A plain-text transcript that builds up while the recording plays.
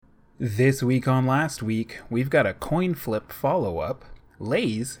This week on Last Week, we've got a coin flip follow-up.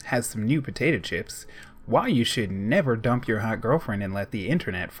 Lay's has some new potato chips. Why you should never dump your hot girlfriend and let the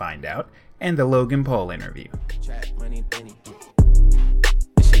internet find out. And the Logan Paul interview. Trap money, Benny.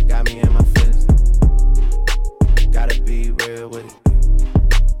 This shit got me in my feelings. Gotta be real with it.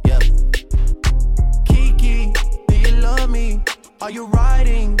 Yep. Kiki, do you love me? Are you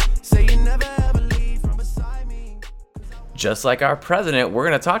riding? Say you never ever leave from beside me. Just like our president, we're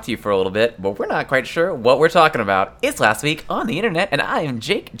going to talk to you for a little bit, but we're not quite sure what we're talking about. It's Last Week on the Internet, and I am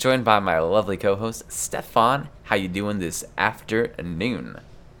Jake, joined by my lovely co-host, Stefan. How you doing this afternoon?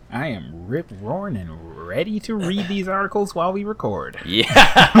 I am rip-roaring and ready to read these articles while we record. Yeah.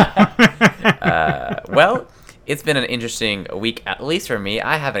 Well, it's been an interesting week, at least for me.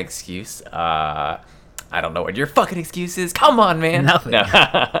 I have an excuse. I don't know what your fucking excuse is. Come on, man. Nothing. No.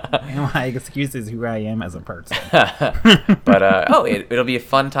 My excuse is who I am as a person. But, it'll be a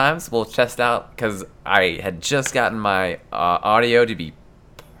fun time, so we'll test out, because I had just gotten my audio to be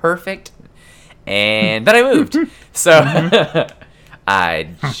perfect, and then I moved. So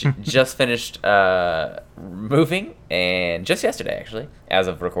I just finished moving, and just yesterday, actually, as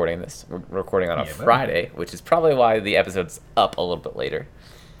of recording this. We're recording on a Friday, which is probably why the episode's up a little bit later.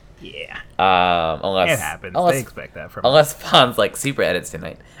 Yeah. Unless it happens. Unless, they expect that from unless Fawn's like super edits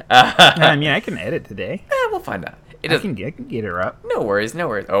tonight. I mean, I can edit today. We'll find out. I can get her up. No worries.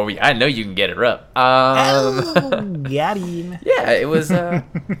 Oh, yeah, I know you can get her up. Got him. Yeah, it was.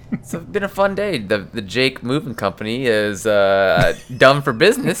 It's been a fun day. The Jake Moving Company is done for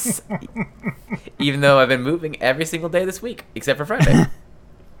business, even though I've been moving every single day this week except for Friday.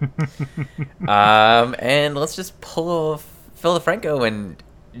 And let's just pull Phil DeFranco and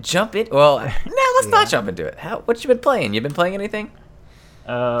jump in. Well, let's not jump into it. What you been playing? You been playing anything?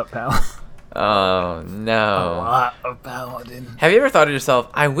 Pal. Oh no. A lot of Paladin. Have you ever thought to yourself,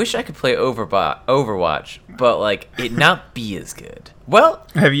 I wish I could play Overwatch, but like it not be as good? Well,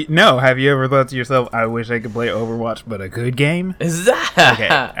 have you ever thought to yourself, I wish I could play Overwatch, but a good game? Is that okay?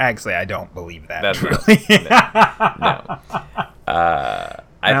 Actually, I don't believe that. That's truly. No.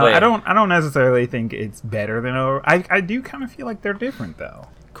 I don't necessarily think it's better than Overwatch. I do kind of feel like they're different though.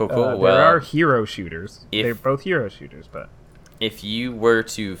 Cool. Well, there are hero shooters. They're both hero shooters, but if you were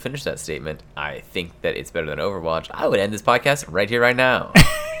to finish that statement, I think that it's better than Overwatch, I would end this podcast right here, right now.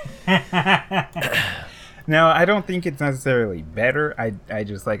 No, I don't think it's necessarily better. I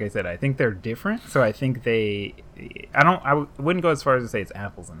just, like I said, I think they're different. So I think I wouldn't go as far as to say it's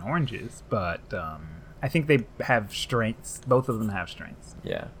apples and oranges, but I think they have strengths. Both of them have strengths.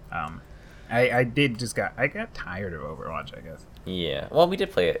 Yeah. I got tired of Overwatch, I guess. Yeah. Well, we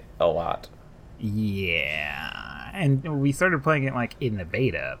did play it a lot. Yeah, and we started playing it like in the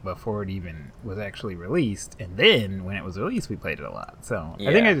beta before it even was actually released, and then when it was released, we played it a lot. So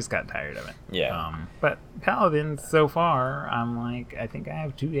I think I just got tired of it. Yeah. But Paladin, so far, I'm like, I think I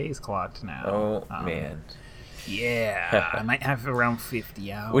have 2 days clocked now. Oh man. Yeah, I might have around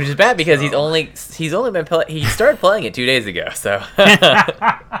 50 hours. Which is bad because he's only been he started playing it 2 days ago. So.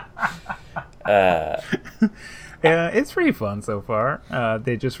 Yeah, it's pretty fun so far.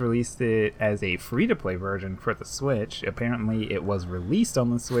 They just released it as a free-to-play version for the Switch. Apparently, it was released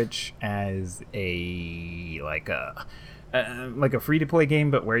on the Switch as a free-to-play game,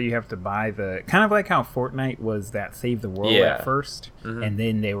 but where you have to buy kind of like how Fortnite was that Save the World at first, and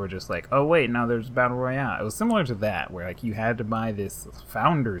then they were just like, oh wait, now there's Battle Royale. It was similar to that, where like you had to buy this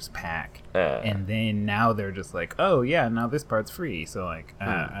Founders Pack, and then now they're just like, oh yeah, now this part's free. So like,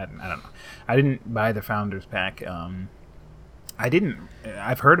 I don't know. I didn't buy the Founders Pack.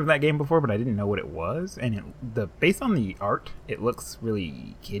 I've heard of that game before, but I didn't know what it was. And based on the art, it looks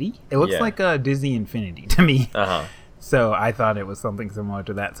really kiddie. It looks like Disney Infinity to me. So I thought it was something similar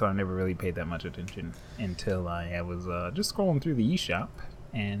to that, so I never really paid that much attention until I was just scrolling through the eShop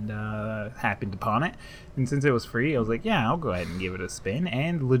and happened upon it. And since it was free, I was like, yeah, I'll go ahead and give it a spin.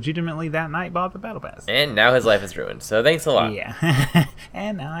 And legitimately that night bought the Battle Pass. And now his life is ruined, so thanks a lot. Yeah.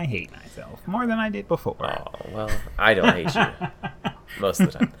 And now I hate myself more than I did before. Oh, well, I don't hate you most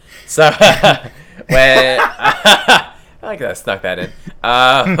of the time. So, when... I like that I snuck that in.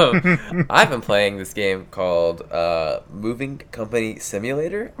 I've been playing this game called Moving Company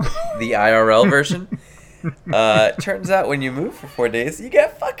Simulator, the IRL version. Turns out when you move for 4 days, you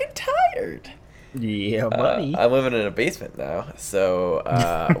get fucking tired. Yeah, buddy. I'm living in a basement now, so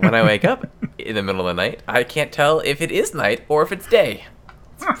when I wake up in the middle of the night, I can't tell if it is night or if it's day.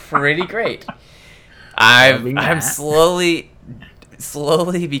 It's pretty great. I'm slowly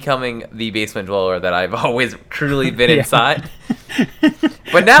becoming the basement dweller that I've always truly been inside.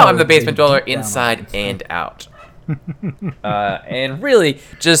 But now I'm the basement dweller inside and out. and really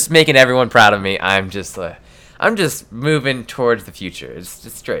just making everyone proud of me. I'm just moving towards the future. It's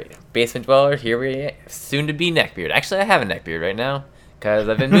just straight. Basement dweller, here we are, soon to be neckbeard. Actually, I have a neckbeard right now because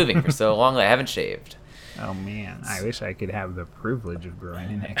I've been moving for so long that I haven't shaved. Oh man, I wish I could have the privilege of growing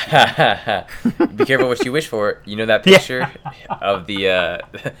a neckbeard. Be careful what you wish for. You know that picture of the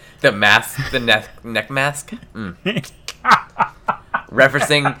mask, the neck mask?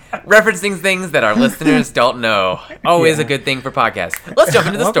 Referencing things that our listeners don't know. Always a good thing for podcasts. Let's jump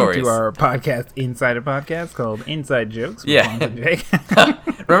into the Welcome stories. to our podcast, Inside a Podcast, called Inside Jokes. With Yeah. Lance and Jake.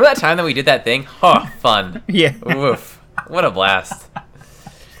 Remember that time that we did that thing? Oh, fun. Yeah. Woof. What a blast.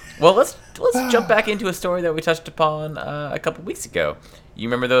 Well, let's jump back into a story that we touched upon a couple weeks ago. You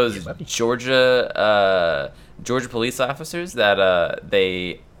remember those Georgia police officers that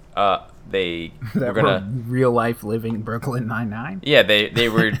they that were real life living Brooklyn Nine-Nine? Yeah, they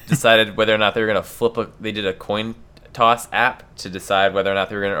were decided whether or not they were going to they did a coin toss app to decide whether or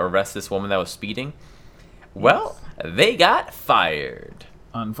not they were going to arrest this woman that was speeding. Well, they got fired.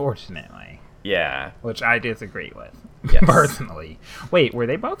 Unfortunately. Yeah. Which I disagree with. Yes. Personally. Wait, were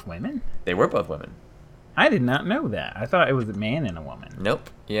they both women? They were both women. I did not know that. I thought it was a man and a woman.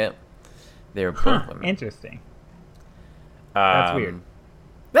 Nope. Yep. They were both women. Interesting. That's weird.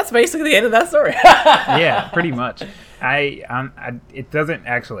 That's basically the end of that story. Yeah, pretty much. It doesn't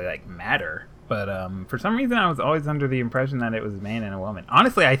actually matter, but for some reason I was always under the impression that it was a man and a woman.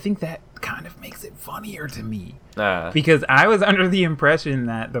 Honestly, I think that kind of makes it funnier to me because I was under the impression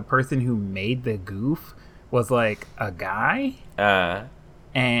that the person who made the goof was like a guy,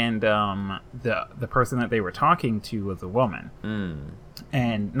 and the person that they were talking to was a woman.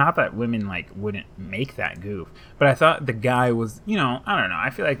 And not that women wouldn't make that goof, but I thought the guy was, I don't know. I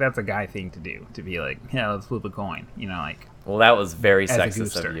feel like that's a guy thing to do, to be like, yeah, let's flip a coin, Well, that was very as a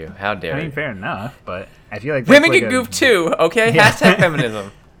sexist of goofster. you. How dare you? fair enough, but I feel like Women can goof too, okay? Yeah. Hashtag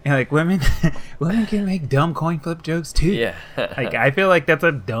feminism. And women can make dumb coin flip jokes too. Yeah. I feel like that's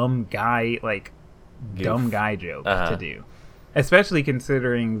a dumb guy, dumb guy joke to do, especially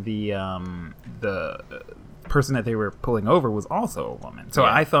considering the person that they were pulling over was also a woman. So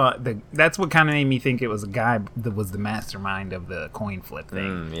I thought that's what kind of made me think it was a guy that was the mastermind of the coin flip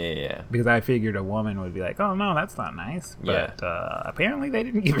thing. Yeah. Because I figured a woman would be like, oh no, that's not nice. But Yeah. apparently they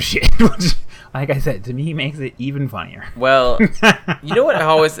didn't give a shit. Which, like I said, to me makes it even funnier. Well, you know what I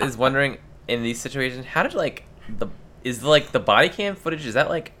always is wondering in these situations? How did the body cam footage, is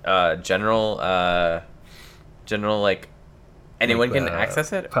that general anyone can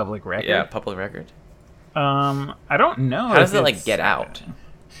access it? Public record. Yeah, public record. I don't know. How does it get out?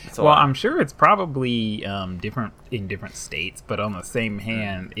 Well, I'm sure it's probably different in different states, but on the same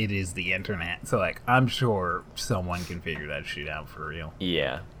hand, it is the internet. So I'm sure someone can figure that shit out for real.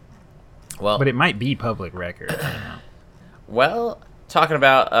 Yeah. Well, but it might be public record. I don't know. Well, talking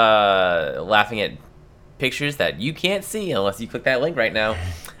about laughing at pictures that you can't see unless you click that link right now,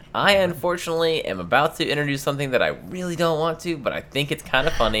 I unfortunately am about to introduce something that I really don't want to, but I think it's kind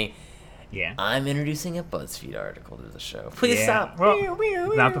of funny. Yeah. I'm introducing a BuzzFeed article to the show. Please stop. Well,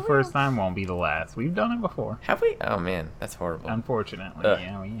 it's not the first time, won't be the last. We've done it before. Have we? Oh, man. That's horrible. Unfortunately.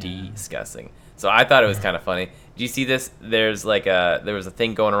 Yeah. Disgusting. So I thought it was kind of funny. Do you see this? There was a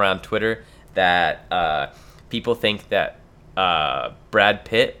thing going around Twitter that people think that Brad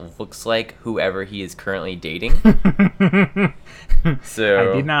Pitt looks like whoever he is currently dating.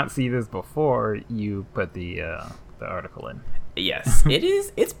 So I did not see this before you put the article in. Yes, it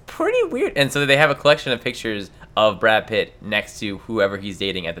is. It's pretty weird. And so they have a collection of pictures of Brad Pitt next to whoever he's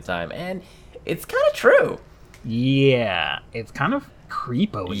dating at the time, and it's kind of true. Yeah, it's kind of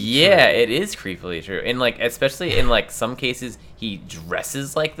creepily Yeah, true. it is creepily true. And especially in some cases, he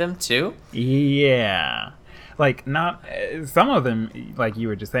dresses like them too. Yeah, not some of them, like you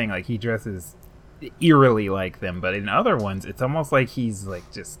were just saying, he dresses eerily like them, but in other ones, it's almost like he's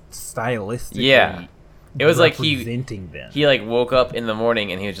just stylistically. Yeah. It was representing them. He woke up in the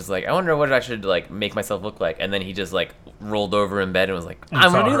morning and he was just like, I wonder what I should make myself look like. And then he just rolled over in bed and was like,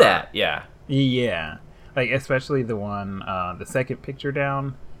 I'm gonna do that. Yeah. Yeah. Especially the one, the second picture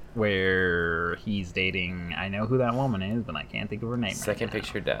down where he's dating. I know who that woman is, but I can't think of her name. Second right now.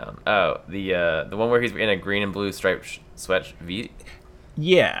 picture down. Oh, the one where he's in a green and blue striped sweat V.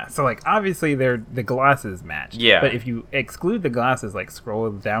 Yeah, so obviously the glasses match. Yeah. But if you exclude the glasses, scroll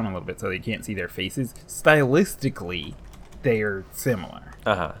down a little bit so you can't see their faces, stylistically, they are similar.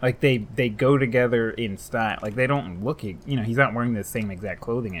 They go together in style. They don't look, he's not wearing the same exact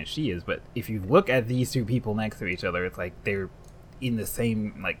clothing as she is, but if you look at these two people next to each other, it's they're in the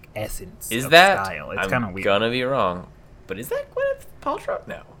same essence Is of that style. It's kind of weird. Gonna be wrong, but is that Gwyneth Paltrow?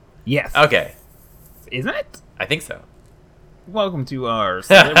 No. Yes. Okay. Isn't it? I think so. Welcome to our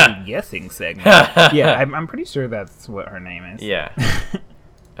celebrity guessing segment. Yeah, I'm pretty sure that's what her name is. Yeah.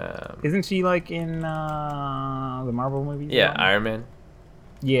 Isn't she like in the Marvel movies? Yeah, Iron Man.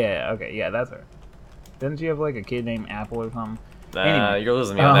 Yeah, okay, yeah, that's her. Doesn't she have like a kid named Apple or something? Anyway. You're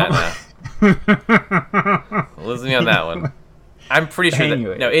losing me on that now. Losing me on that one. I'm pretty sure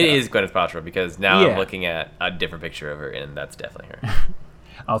Anyway, that... No, it is Gwyneth Paltrow because now I'm looking at a different picture of her, and that's definitely her.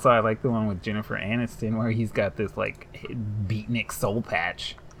 Also, I like the one with Jennifer Aniston where he's got this like beatnik soul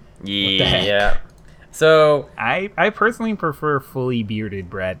patch. Yeah. So I personally prefer fully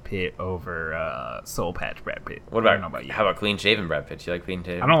bearded Brad Pitt over soul patch Brad Pitt. What about you? How about clean shaven Brad Pitt? Do you like clean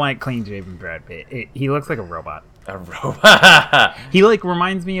shaven? I don't like clean shaven Brad Pitt. He looks like a robot. A robot. He like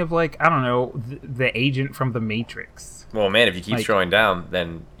reminds me of like, I don't know, the agent from The Matrix. Well, man, if you keep scrolling down,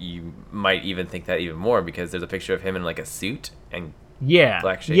 then you might even think that even more because there's a picture of him in like a suit and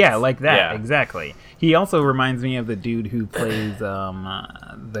black shades. Yeah, like that, exactly. He also reminds me of the dude who plays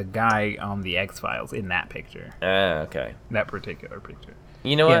the guy on the X-Files in that picture. Okay. That particular picture.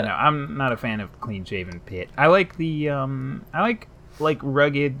 You know what? No, I'm not a fan of clean-shaven Pitt. I like the I like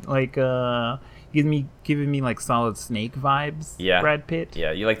rugged, like giving me like Solid Snake vibes. Yeah. Brad Pitt.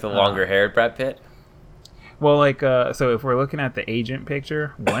 Yeah, you like the longer-haired Brad Pitt? Well, like, so if we're looking at the agent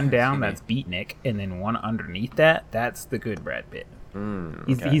picture, one down, that's Beatnik, and then one underneath that's the good Brad Pitt.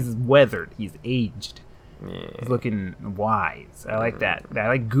 He's weathered. He's aged. Yeah. He's looking wise. I like that. I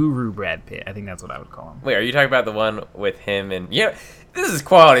like Guru Brad Pitt. I think that's what I would call him. Wait, are you talking about the one with him and... Yeah, this is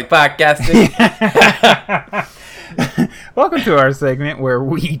quality podcasting. Welcome to our segment where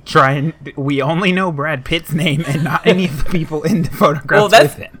we only know Brad Pitt's name and not any of the people in the photographs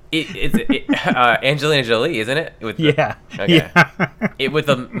with him. It's Angelina Jolie, isn't it? Yeah. With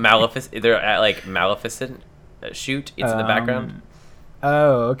the Maleficent, they're at like Maleficent shoot. It's in the background.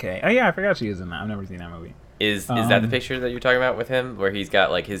 Oh, okay. Oh, yeah, I forgot she was in that. I've never seen that movie. Is that the picture that you're talking about with him, where he's got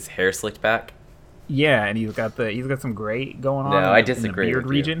like his hair slicked back? Yeah, and he's got some gray going on. No, I disagree. In the beard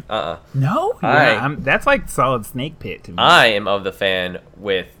with region. No, that's like Solid Snake Pit to me. I am of the fan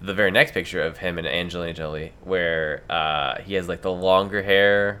with the very next picture of him and Angelina Jolie, where he has like the longer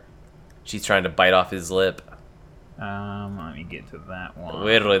hair. She's trying to bite off his lip. Let me get to that one.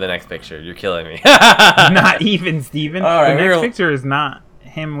 Literally the next picture. You're killing me. Not even, Steven. All right, the next picture is not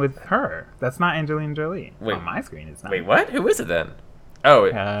him with her. That's not Angelina Jolie. Wait, on my screen, it's not. Wait, what? Who is it then?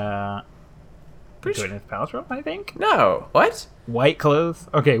 Oh, Gwyneth Paltrow, I think. No, what? White clothes.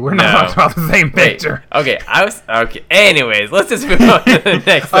 Okay, we're not talking about the same picture. Okay, okay. Anyways, let's just move on to the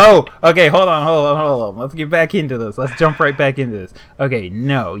next. Okay. Hold on. Let's get back into this. Let's jump right back into this. Okay,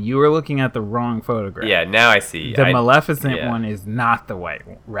 no, you were looking at the wrong photograph. Yeah, now I see. The Maleficent one is not the right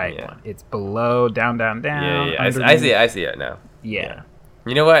one. It's below, down. Yeah. I see it now. Yeah.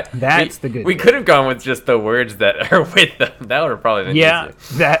 You know what? That's the good. We could have gone with just the words that are with them. That would have probably been easier.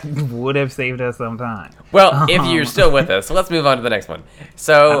 That would have saved us some time. Well, if you're still with us, let's move on to the next one.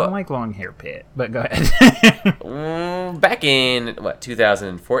 So I don't like long hair Pitt, but go ahead. Back in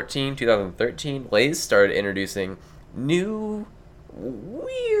 2014, 2013, Lay's started introducing new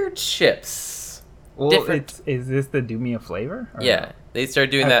weird chips. Well, is this the Do Me a Flavor? Yeah, they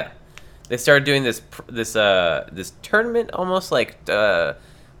started doing that. They started doing this tournament, almost like what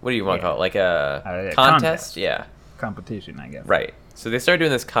do you want to call it? Like a contest? Yeah, competition, I guess. Right. So they started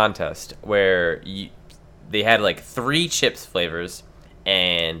doing this contest where they had like 3 chips flavors,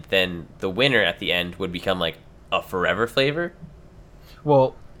 and then the winner at the end would become like a forever flavor.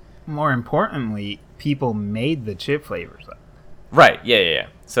 Well, more importantly, people made the chip flavors up. Right. Yeah.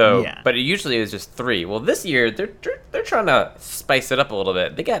 So, but it usually was just 3. Well, this year they're trying to spice it up a little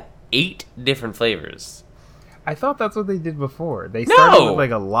bit. They got 8 different flavors. I thought that's what they did before. They started with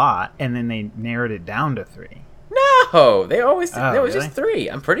like a lot, and then they narrowed it down to 3. No, they always did. It was just 3.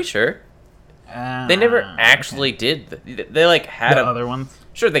 I'm pretty sure. They never actually did. They like had other ones.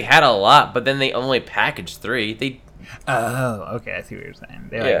 Sure, they had a lot, but then they only packaged 3. Oh, okay. I see what you're saying.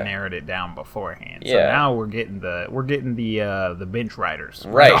 They narrowed it down beforehand. So now we're getting the bench riders.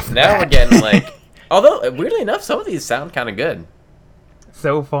 Right now we're getting like. Although weirdly enough, some of these sound kind of good.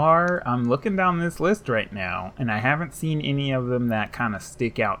 So far, I'm looking down this list right now, and I haven't seen any of them that kind of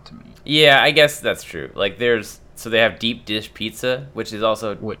stick out to me. Yeah, I guess that's true. Like so they have deep dish pizza, which is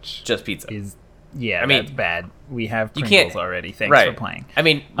also just pizza. I mean, that's bad. We have Pringles already. Thanks for playing. I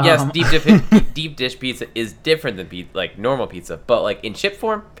mean, yes, deep dish pizza is different than like normal pizza, but like in chip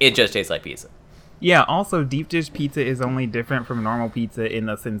form, it just tastes like pizza. Yeah, also, deep dish pizza is only different from normal pizza in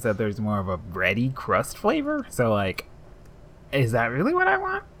the sense that there's more of a bready crust flavor. So, like, is that really what I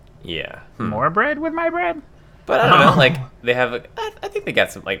want? Yeah. More bread with my bread? But I don't know, like, they have, I think they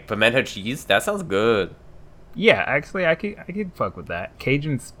got some, like, pimento cheese. That sounds good. Yeah, actually, I could fuck with that.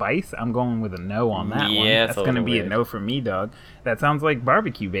 Cajun spice, I'm going with a no on that one. Yeah, That's gonna be weird. A no for me, dog. That sounds like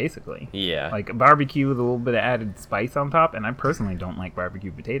barbecue, basically. Yeah. Like a barbecue with a little bit of added spice on top, and I personally don't like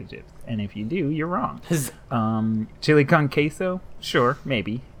barbecue potato chips. And if you do, you're wrong. Chili con queso? Sure,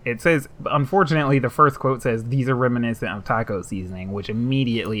 maybe. It says, unfortunately, the first quote says, these are reminiscent of taco seasoning, which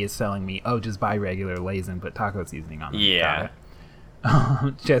immediately is telling me, oh, just buy regular Lay's and put taco seasoning on them. Yeah.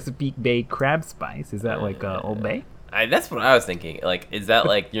 Chesapeake Bay crab spice. Is that like Old Bay? That's what I was thinking. Like, is that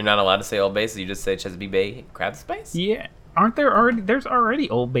like you're not allowed to say Old Bay, so you just say Chesapeake Bay crab spice? Yeah. Aren't there already? There's already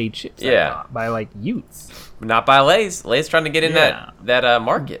Old Bay chips. Yeah. By like Utes. Not by Lay's. Lay's trying to get in that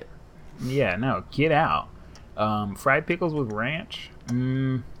market. Yeah. No. Get out. Fried pickles with ranch.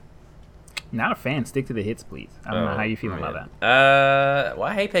 Not a fan. Stick to the hits, please. I don't know how you feel about that. Well,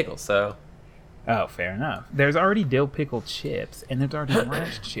 I hate pickles, so. Oh, fair enough. There's already dill pickle chips, and there's already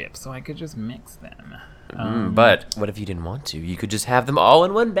ranch chips, so I could just mix them. But what if you didn't want to? You could just have them all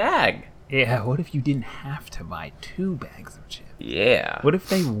in one bag. Yeah, what if you didn't have to buy 2 bags of chips? Yeah. What if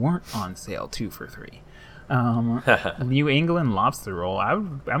they weren't on sale 2 for $3? New England lobster roll.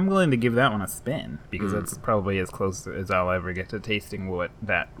 I'm willing to give that one a spin because that's probably as close as I'll ever get to tasting what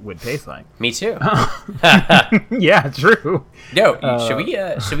that would taste like. Me too. Yeah, true. Yo,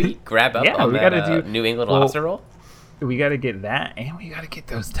 should we grab up on that New England lobster roll? We got to get that, and we got to get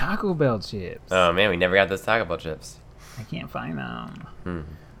those Taco Bell chips. Oh man, we never got those Taco Bell chips. I can't find them.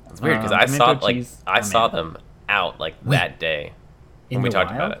 It's weird because I saw them out like that day when we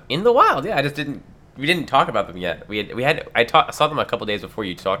talked about it in the wild. Yeah, we didn't talk about them yet. I saw them a couple days before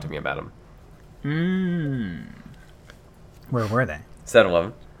you talked to me about them. Where were they?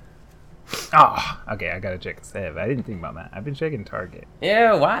 7-Eleven. Oh, okay. I gotta check Sev. I didn't think about that. I've been checking Target.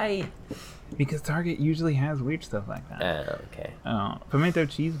 Yeah, why? Because Target usually has weird stuff like that. Oh, okay. Pimento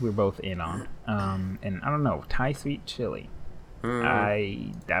cheese, we're both in on. And I don't know, Thai sweet chili.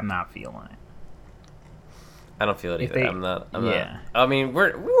 I'm not feeling it. I don't feel it either. I'm not. I mean,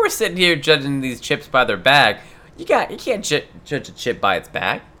 we're sitting here judging these chips by their bag. You can't judge a chip by its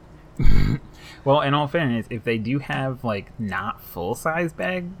bag. Well, in all fairness, if they do have like not full size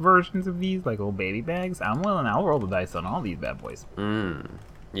bag versions of these, like old baby bags, I'll roll the dice on all these bad boys.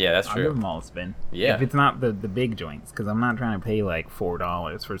 Yeah, that's true. I'll give them all a spin. Yeah. If it's not the big joints, because I'm not trying to pay like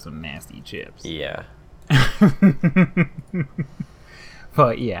 $4 for some nasty chips. Yeah.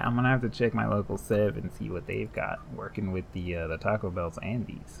 But yeah, I'm gonna have to check my local Sev and see what they've got working with the Taco Bells and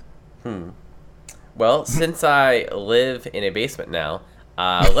these. Well, since I live in a basement now,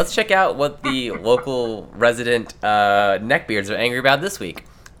 let's check out what the local resident neckbeards are angry about this week.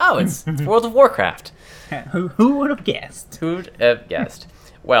 Oh, it's World of Warcraft. Who would have guessed? Who would have guessed?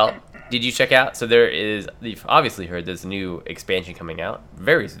 Well, did you check out? So you've obviously heard there's a new expansion coming out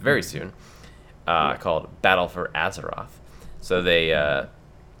very, very soon called Battle for Azeroth. So they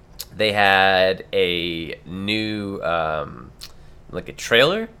had a new like a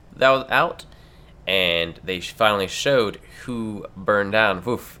trailer that was out, and they finally showed who burned down.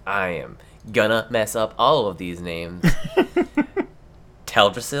 Oof, I am gonna mess up all of these names.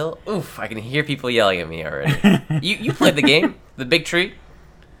 Teldrassil. Oof, I can hear people yelling at me already. You played the game, the big tree.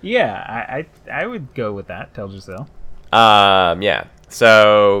 Yeah, I would go with that, Teldrassil. Yeah.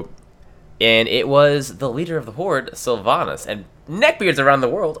 So. And it was the leader of the Horde, Sylvanas. And neckbeards around the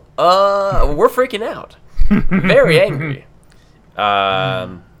world, we're freaking out. Very angry.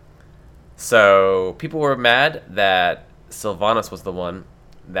 So people were mad that Sylvanas was the one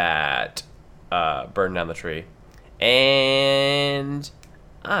that burned down the tree. And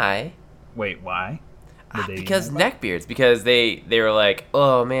Wait, why? Because neckbeards. Because they were like,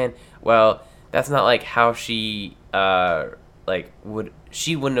 oh, man, well, that's not like how she,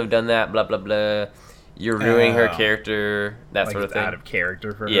 she wouldn't have done that, blah, blah, blah. You're ruining her character, that like sort of thing. Out of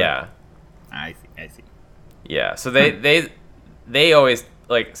character for her? Yeah. I see. Yeah, so they always,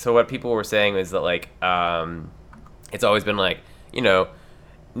 like, so what people were saying is that, like, it's always been, like, you know,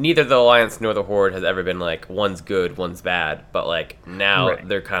 neither the Alliance nor the Horde has ever been, like, one's good, one's bad. But, like, now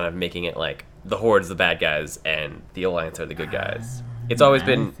they're kind of making it, like, the Horde's the bad guys and the Alliance are the good guys. It's always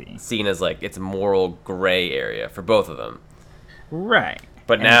been seen as, like, it's a moral gray area for both of them. Right.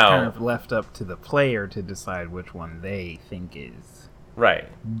 But and now it's kind of left up to the player to decide which one they think is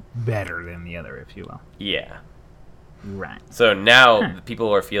better than the other, if you will. Yeah. Right. So now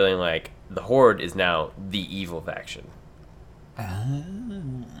people are feeling like the Horde is now the evil faction.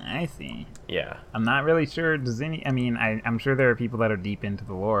 I see. Yeah. I'm not really sure. I'm sure there are people that are deep into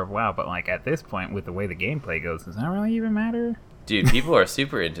the lore of WoW, but like at this point, with the way the gameplay goes, does that really even matter? Dude, people are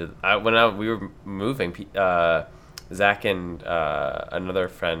super into. We were moving, Zach and another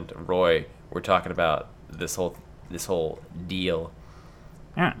friend, Roy, were talking about this whole deal.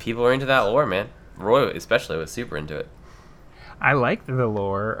 Yeah. People are into that lore, man. Roy especially was super into it. I liked the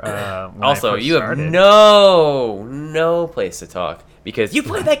lore. When Also, I first you have started. no place to talk because you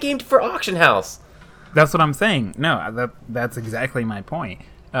played that game for Auction House. That's what I'm saying. No, that's exactly my point.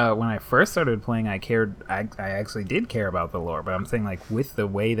 When I first started playing, I actually did care about the lore, but I'm saying, like, with the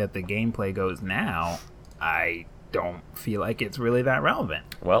way that the gameplay goes now, I don't feel like it's really that relevant.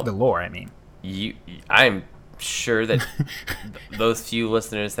 Well, the lore, I mean. I'm sure that those few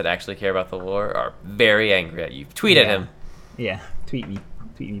listeners that actually care about the lore are very angry at you. Tweet at him. Yeah, tweet me,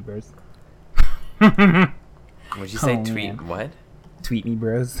 bros. Would you say tweet man. what? Tweet me,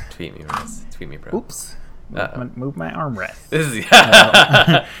 bros. Tweet me, bros. Tweet me, bro. Oops. Move my armrest. This is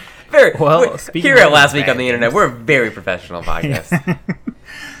very well. Here at Last Week on the Internet, we're a very professional podcast.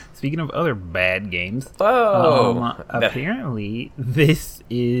 Speaking of other bad games, apparently this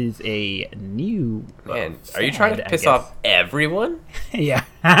is a new. Man, are you trying to piss off everyone? Yeah.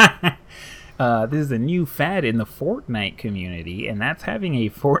 This is a new fad in the Fortnite community, and that's having a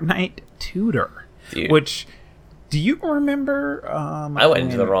Fortnite tutor. Dude. Which, do you remember? I went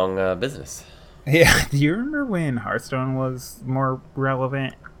into the wrong business. Yeah. Do you remember when Hearthstone was more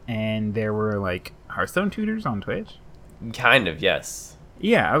relevant, and there were like Hearthstone tutors on Twitch? Kind of, yes.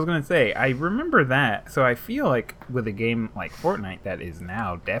 Yeah, I was gonna say I remember that. So I feel like with a game like Fortnite that is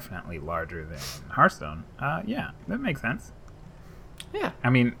now definitely larger than Hearthstone. Yeah, that makes sense. Yeah. I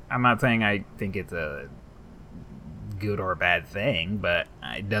mean, I'm not saying I think it's a good or bad thing, but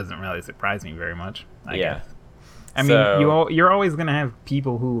it doesn't really surprise me very much. I guess. I mean, you're always gonna have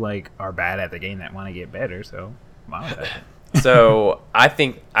people who like are bad at the game that want to get better. So, wow. So I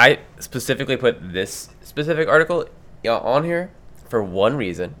think I specifically put this specific article on here for one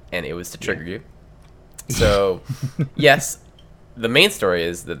reason, and it was to trigger you. So, yes, the main story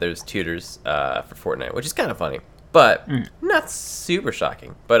is that there's tutors for Fortnite, which is kind of funny, but not super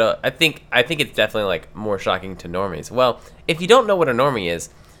shocking. But I think it's definitely like more shocking to normies. Well, if you don't know what a normie is,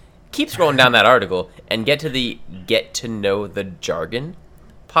 keep scrolling down that article and get to know the jargon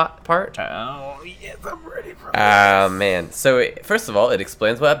part. Oh yes, I'm ready for this. Man. So first of all, it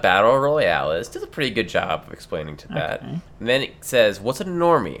explains what a battle royale is. Does a pretty good job of explaining to that. Okay. And then it says, "What's a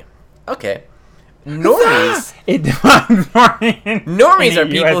normie?" Okay. Normies. It defines normies are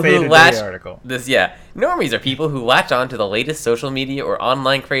people who latch. Article. Normies are people who latch on to the latest social media or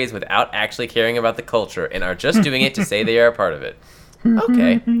online craze without actually caring about the culture and are just doing it to say they are a part of it.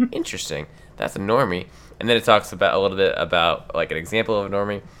 Okay, interesting. That's a normie. And then it talks about a little bit about like an example of a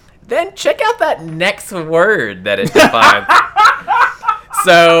normie. Then check out that next word that it defines.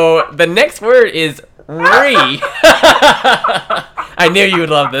 So the next word is re. I knew you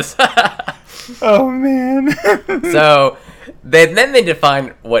would love this. Oh man. So then they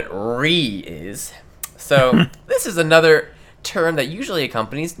define what re is. So this is another term that usually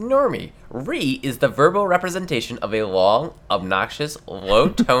accompanies normie. Re is the verbal representation of a long, obnoxious,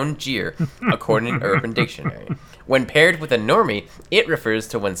 low-toned jeer, according to Urban Dictionary. When paired with a normie, it refers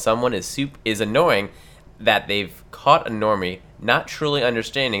to when someone is annoying that they've caught a normie not truly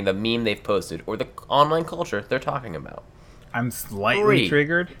understanding the meme they've posted or the online culture they're talking about. I'm slightly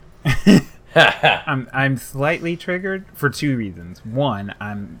triggered. I'm slightly triggered for two reasons. One,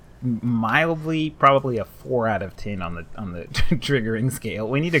 I'm mildly probably a 4 out of 10 on the triggering scale.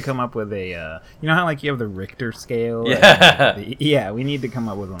 We need to come up with a you know how like you have the Richter scale? Yeah, we need to come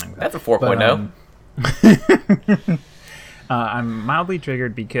up with one like that. That's a 4.0. I'm mildly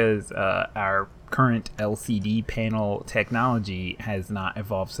triggered because our current LCD panel technology has not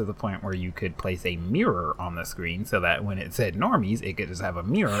evolved to the point where you could place a mirror on the screen so that when it said normies, it could just have a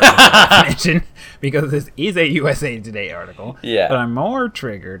mirror definition, because this is a USA Today article. Yeah. But I'm more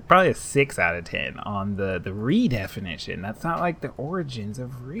triggered, probably a 6 out of 10 on the re definition. That's not like the origins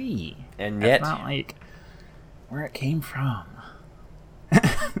of re. And yet, that's not like where it came from.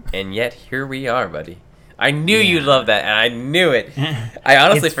 And yet here we are, buddy. I knew you'd love that, and I knew it. I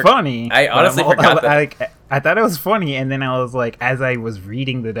honestly funny. I honestly forgot that. I thought it was funny, and then I was like, as I was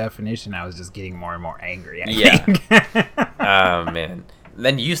reading the definition, I was just getting more and more angry. I think. Oh man.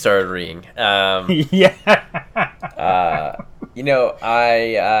 Then you started reading. Yeah. You know,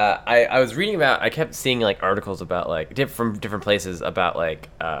 I was reading about. I kept seeing like articles about like from different places about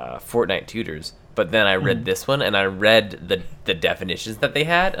like Fortnite tutors. But then I read this one, and I read the definitions that they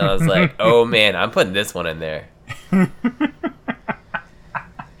had, and I was like, oh man, I'm putting this one in there.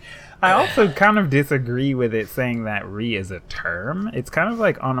 I also kind of disagree with it saying that re is a term. It's kind of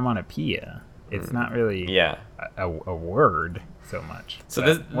like onomatopoeia. It's not really a word so much.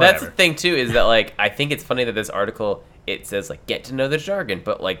 So that's the thing too, is that like I think it's funny that this article, it says like get to know the jargon,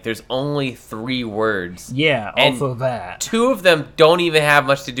 but like there's only 3 words. Yeah, also that 2 of them don't even have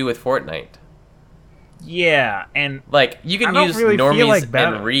much to do with Fortnite. Yeah, and like you can use really normies like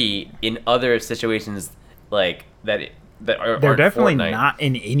and re in other situations like that. They're definitely Fortnite. Not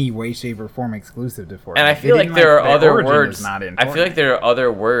in any way, shape, or form exclusive to Fortnite. And I feel like there are other words. I feel like there are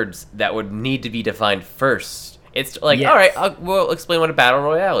other words that would need to be defined first. It's like, all right, we'll explain what a battle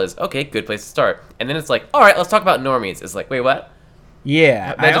royale is. Okay, good place to start. And then it's like, all right, let's talk about normies. It's like, wait, what?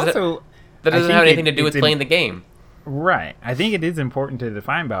 Yeah, that doesn't have anything to do with playing the game. Right. I think it is important to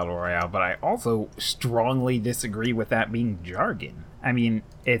define battle royale, but I also strongly disagree with that being jargon. I mean,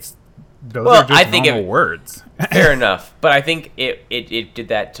 those are just normal words. Fair enough, but I think it did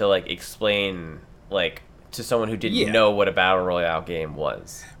that to like explain like to someone who didn't know what a battle royale game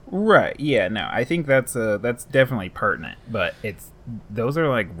was. Right. Yeah. No, I think that's definitely pertinent, but those are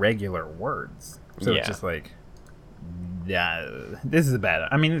like regular words, so it's just like. This is bad.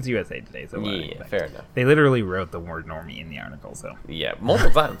 I mean, it's USA Today, so fair enough. They literally wrote the word normie in the article, so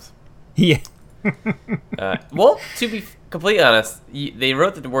multiple times. Yeah. Well, to be completely honest, they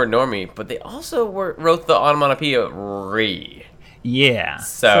wrote the word normie, but they also wrote the onomatopoeia re. Yeah.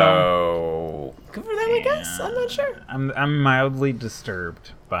 So good for them, I guess. I'm not sure. I'm mildly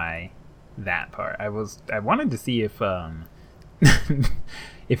disturbed by that part. I wanted to see if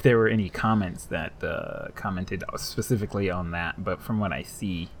if there were any comments that commented specifically on that, but from what I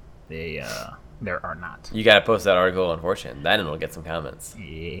see, there are not. You gotta post that article on 4chan, then it'll get some comments.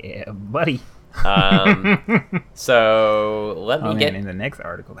 Yeah, buddy. So let me get in the next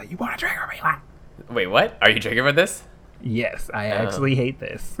article that you want to trigger me. Wait, what? Are you triggered by this? Yes, I actually hate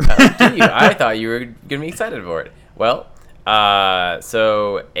this. Do you? I thought you were gonna be excited for it. Well,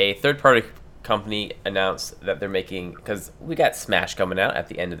 so a third-party company announced that they're making, because we got Smash coming out at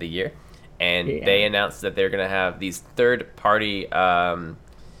the end of the year, and they announced that they're gonna have these third-party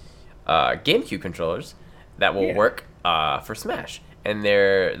GameCube controllers that will work for Smash. And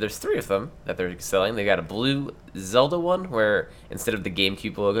there's 3 of them that they're selling. They got a blue Zelda one where instead of the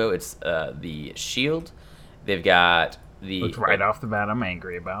GameCube logo, it's the shield. They've got which right off the bat I'm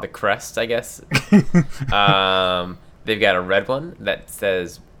angry about. The crest, I guess. They've got a red one that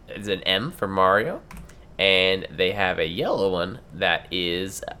says it's an M for Mario, and they have a yellow one that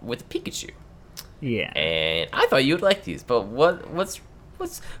is with Pikachu. Yeah. And I thought you would like these, but what's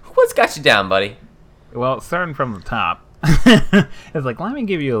got you down, buddy? Well, starting from the top. It's like, let me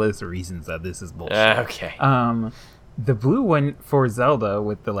give you a list of reasons that this is bullshit. Okay. The blue one for Zelda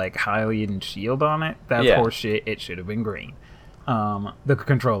with the like Hylian shield on it, that's horseshit. It should have been green. The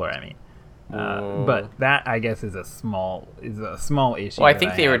controller, I mean. But that, I guess, is a small issue. Well, I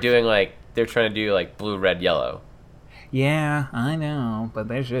think they were doing like they're trying to do like blue, red, yellow. Yeah, I know, but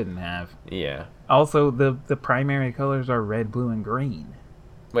they shouldn't have. Yeah. Also, the primary colors are red, blue, and green.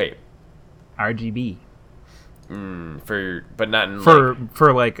 Wait. RGB. But not in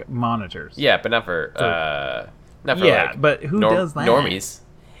for like monitors. Yeah, but not for not for like but who does that? Normies.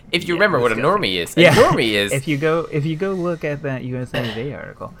 If you remember what a normie is, normie is if you go look at that USA Today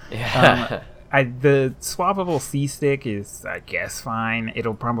article. Yeah. The swappable C stick is, I guess, fine.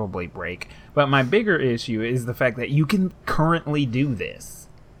 It'll probably break. But my bigger issue is the fact that you can currently do this.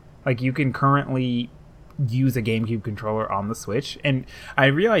 Like, you can currently use a GameCube controller on the Switch, and I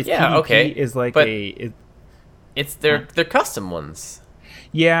realize PvP is like they're custom ones.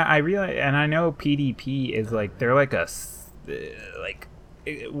 Yeah, I realize, and I know PDP is like they're like a like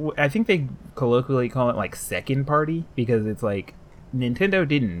I think they colloquially call it like second party because it's like Nintendo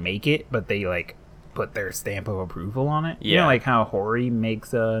didn't make it, but they like put their stamp of approval on it. You know, like how Hori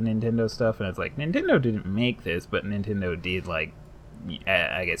makes Nintendo stuff, and it's like Nintendo didn't make this, but Nintendo did like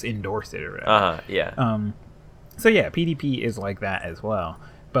I guess endorse it or whatever. So yeah, PDP is like that as well.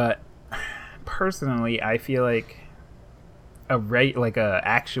 But personally, I feel like a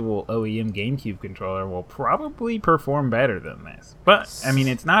actual OEM GameCube controller will probably perform better than this. But I mean,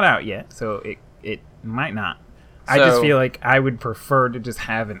 it's not out yet, so it might not. I just feel like I would prefer to just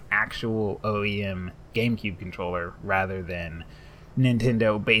have an actual OEM GameCube controller rather than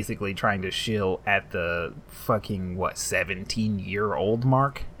Nintendo basically trying to shill at the fucking 17-year-old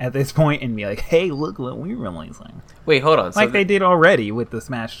mark at this point and be like, hey, look what we're releasing. Wait, hold on. Like they did already with the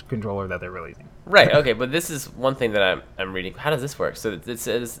Smash controller that they're releasing. Right. Okay, but this is one thing that I'm reading. How does this work? So it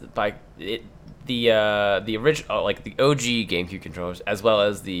says the original, like the OG GameCube controllers, as well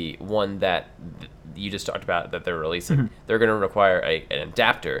as the one that you just talked about that they're releasing, they're going to require an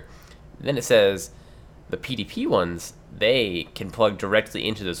adapter. Then it says the PDP ones, they can plug directly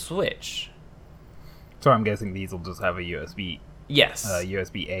into the Switch. So I'm guessing these will just have a Yes.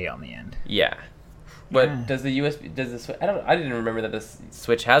 USB-A on the end. Yeah. But does the Switch? I didn't remember that this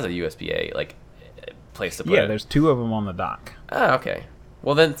Switch has a USB-A like place to put it. Yeah, there's 2 of them on the dock. Oh, okay.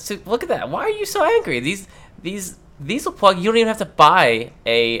 Well then, look at that. Why are you so angry? These will plug. You don't even have to buy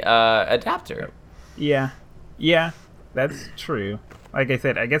a adapter. Yeah, that's true. Like I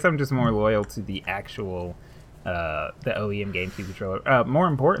said, I guess I'm just more loyal to the actual the OEM GameCube controller. More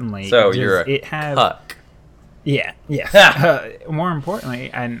importantly, so you're a cuck. Yeah, yes. More importantly,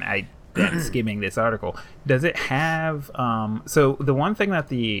 and I'm skimming this article, does it have... so the one thing that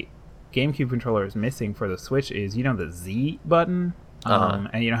the GameCube controller is missing for the Switch is, the Z button?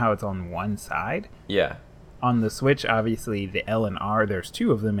 And you know how it's on one side? Yeah. On the Switch, obviously, the L and R, there's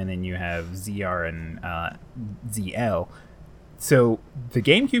 2 of them, and then you have ZR and ZL. So the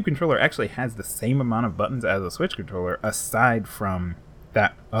GameCube controller actually has the same amount of buttons as a Switch controller, aside from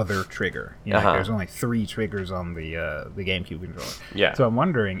that other trigger. Like there's only 3 triggers on the GameCube controller. Yeah. So I'm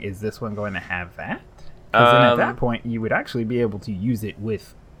wondering, is this one going to have that? Because then at that point, you would actually be able to use it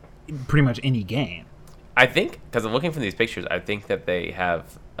with pretty much any game. I think, because I'm looking from these pictures, I think that they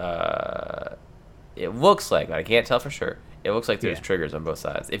have... it looks like, I can't tell for sure, it looks like there's triggers on both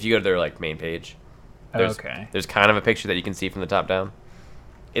sides. If you go to their main page, there's kind of a picture that you can see from the top down.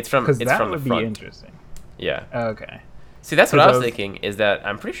 It's from the front. Because that would be interesting. Yeah. Okay. See, that's what I was thinking. Is that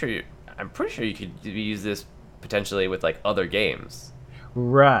I'm pretty sure you could use this potentially with other games.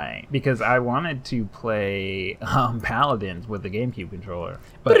 Right, because I wanted to play Paladins with the GameCube controller,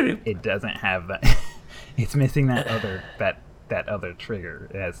 but it doesn't have that. It's missing that other trigger.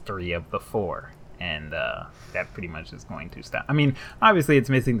 It has 3 of the 4, and that pretty much is going to stop. I mean, obviously it's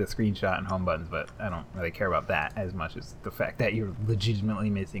missing the screenshot and home buttons, but I don't really care about that as much as the fact that you're legitimately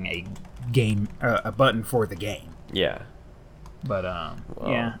missing a button for the game. Yeah. But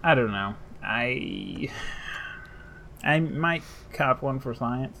yeah, I don't know. I might cop one for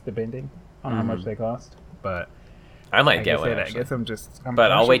science, depending on how much they cost. But I might get one. I guess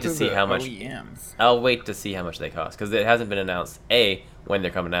but I'll wait to see how much. OEMs. I'll wait to see how much they cost, because it hasn't been announced A, when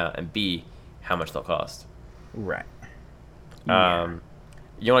they're coming out, and B, how much they'll cost. Right. Yeah.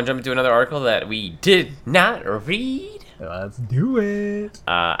 You want to jump into another article that we did not read? Let's do it.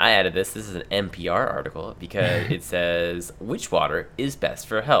 I added this. This is an NPR article because it says, which water is best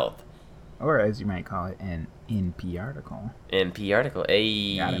for health? Or as you might call it, an NP article. NP article.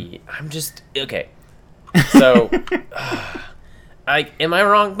 I'm just... Okay. So, am I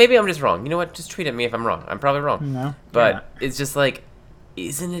wrong? Maybe I'm just wrong. You know what? Just tweet at me if I'm wrong. I'm probably wrong. No. But it's just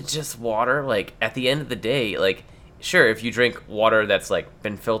isn't it just water? At the end of the day, sure, if you drink water that's,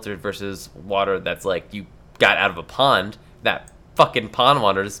 been filtered versus water that's, you got out of a pond, that fucking pond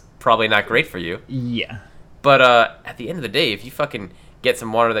water is probably not great for you. Yeah. But at the end of the day, if you fucking get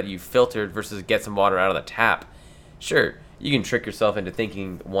some water that you filtered versus get some water out of the tap, sure, you can trick yourself into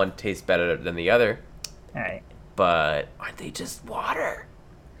thinking one tastes better than the other. Right. But aren't they just water?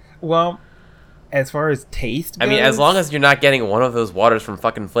 Well, as far as taste goes, I mean, as long as you're not getting one of those waters from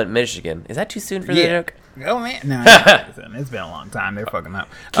fucking Flint, Michigan. Is that too soon for the joke? Oh, man. No, it's been a long time. They're fucking up.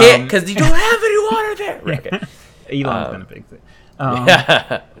 Can't, because you don't have any water there. Right, okay. Elon's going to fix it.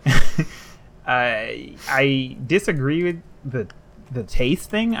 I disagree with the taste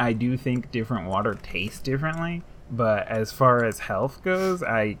thing. I do think different water tastes differently. But as far as health goes,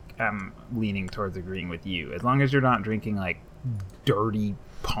 I'm leaning towards agreeing with you. As long as you're not drinking, dirty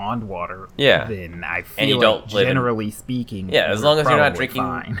pond water, then I feel generally speaking... Yeah, as long as you're not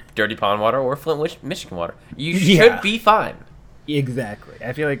drinking dirty pond water or Flint, Michigan water, you should be fine. Exactly.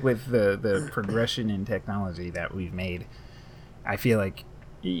 I feel like with the progression in technology that we've made, I feel like,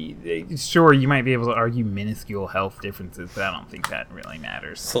 sure, you might be able to argue minuscule health differences, but I don't think that really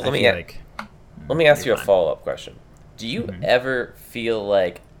matters. So let me ask you a follow-up question. Do you ever feel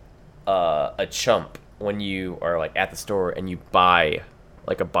like a chump when you are at the store and you buy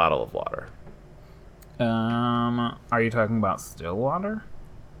a bottle of water? Are you talking about still water?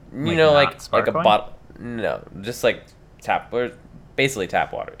 Like a bottle? No, just tap, or basically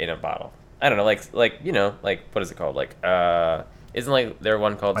tap water in a bottle. I don't know, what is it called? Isn't there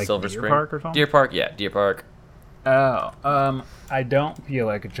one called Silver Spring? Deer Park or something? Deer Park, yeah, Deer Park. Oh, I don't feel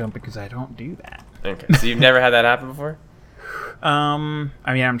like a chump because I don't do that. Okay, so you've never had that happen before? I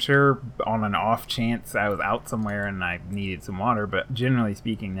mean, I'm sure on an off chance I was out somewhere and I needed some water, but generally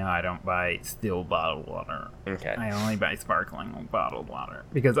speaking, no, I don't buy still bottled water. Okay. I only buy sparkling bottled water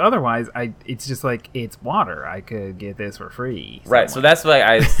because otherwise, it's just it's water. I could get this for free somewhere. Right. So that's why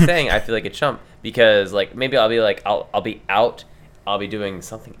I was saying I feel like a chump because maybe I'll be I'll be out, I'll be doing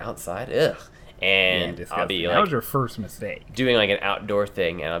something outside, and I'll be like, that was your first mistake. Doing like an outdoor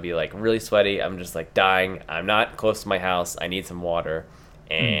thing, and I'll be like really sweaty. I'm just like dying. I'm not close to my house. I need some water,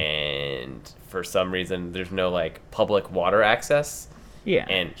 and for some reason, there's no like public water access. Yeah.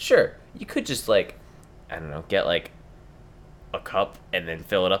 And sure, you could just like, I don't know, get like a cup and then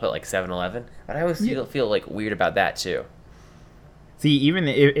fill it up at like 7-Eleven. But I always feel like weird about that too. See, even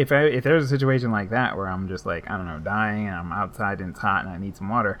if there's a situation like that where I'm just like, I don't know, dying and I'm outside and it's hot and I need some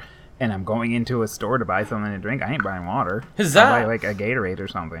water, and I'm going into a store to buy something to drink, I ain't buying water. Huzzah! I'll buy like a Gatorade or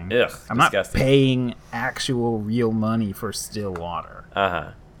something. Ugh, I'm disgusting. not paying actual real money for still water.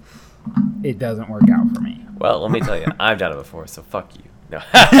 It doesn't work out for me. Well, let me tell you, I've done it before, so fuck you. No,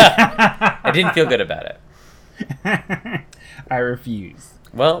 I didn't feel good about it. I refuse.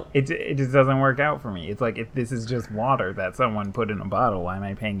 Well, it just doesn't work out for me. It's like, if this is just water that someone put in a bottle, why am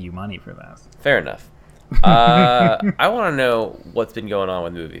I paying you money for this? Fair enough. I want to know what's been going on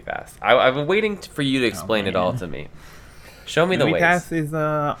with MoviePass. I've been waiting for you to explain it all to me. Show me the ways. MoviePass is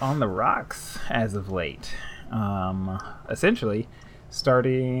on the rocks as of late. Essentially,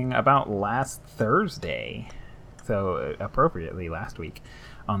 starting about last Thursday, so appropriately last week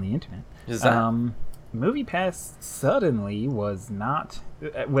on the internet. Is that? MoviePass suddenly was not,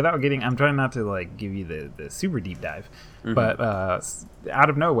 without getting, I'm trying not to like give you the super deep dive, but out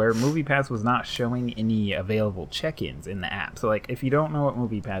of nowhere, MoviePass was not showing any available check-ins in the app. So like, if you don't know what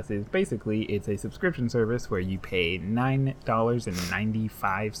MoviePass is, basically it's a subscription service where you pay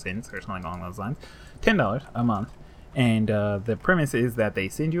 $9.95 or something along those lines, $10 a month. And the premise is that they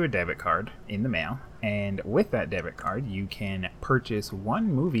send you a debit card in the mail, and with that debit card, you can purchase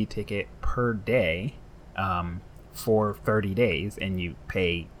one movie ticket per day for 30 days, and you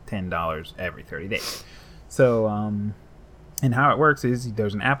pay $10 every 30 days. So, and how it works is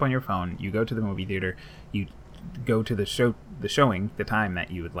there's an app on your phone. You go to the movie theater, you go to the showing, the time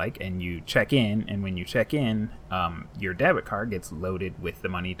that you would like, and you check in. And when you check in, your debit card gets loaded with the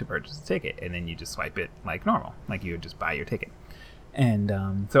money to purchase a ticket, and then you just swipe it like normal, like you would just buy your ticket.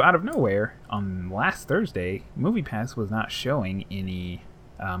 And so out of nowhere, on last Thursday, MoviePass was not showing any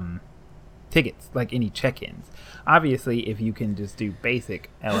tickets, like any check-ins. Obviously, if you can just do basic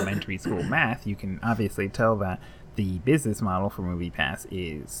elementary school math, you can obviously tell that the business model for MoviePass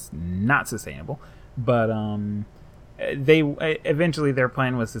is not sustainable. But they eventually, their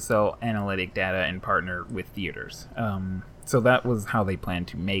plan was to sell analytic data and partner with theaters. So that was how they planned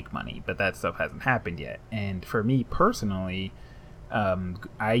to make money, but that stuff hasn't happened yet. And for me personally,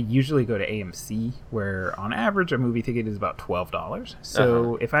 I usually go to AMC, where on average a movie ticket is about $12.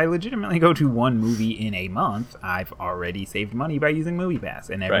 So if I legitimately go to one movie in a month, I've already saved money by using MoviePass,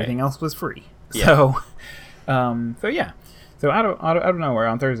 and everything else was free. Yeah. So yeah. So out of nowhere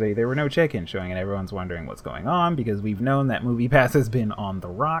on Thursday, there were no check-ins showing, and everyone's wondering what's going on, because we've known that MoviePass has been on the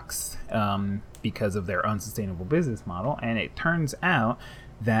rocks because of their unsustainable business model. And it turns out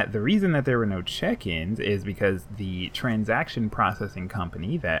that the reason that there were no check-ins is because the transaction processing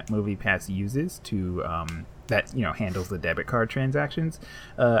company that MoviePass uses to that handles the debit card transactions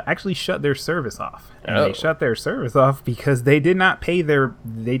actually shut their service off. And they shut their service off because they did not pay their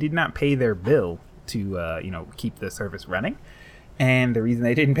bill to keep the service running. And the reason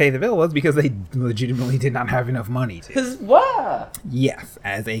they didn't pay the bill was because they legitimately did not have enough money to. What? Yes,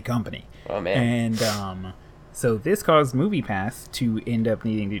 as a company. Oh man. And so this caused MoviePass to end up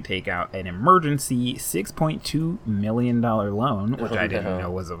needing to take out an emergency $6.2 million loan, which I didn't know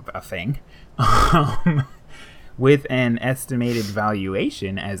was a thing, with an estimated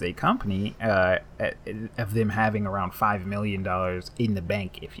valuation as a company of them having around $5 million in the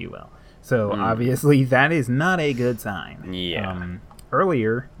bank, if you will. So obviously that is not a good sign. Yeah.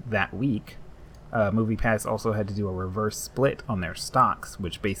 Earlier that week, MoviePass also had to do a reverse split on their stocks,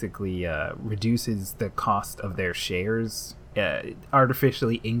 which basically reduces the cost of their shares,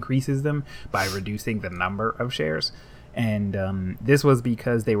 artificially increases them by reducing the number of shares. And this was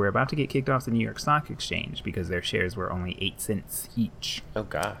because they were about to get kicked off the New York Stock Exchange because their shares were only 8 cents each. Oh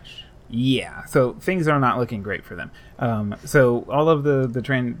gosh. Yeah, so things are not looking great for them. So all of the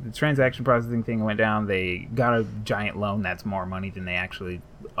transaction processing thing went down. They got a giant loan that's more money than they actually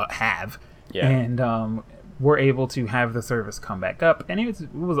have. Yeah. And were able to have the service come back up. And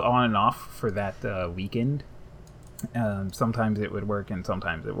it was on and off for that weekend. Sometimes it would work and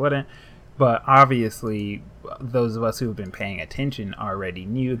sometimes it wouldn't. But obviously, those of us who have been paying attention already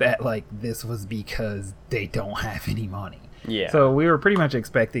knew that this was because they don't have any money. Yeah. So we were pretty much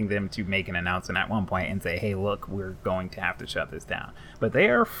expecting them to make an announcement at one point and say, hey, look, we're going to have to shut this down. But they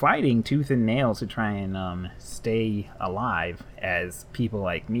are fighting tooth and nail to try and stay alive as people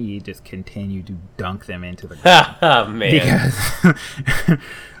like me just continue to dunk them into the ground. Oh, man.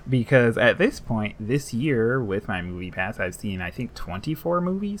 Because at this point, this year, with my Movie Pass, I've seen, I think, 24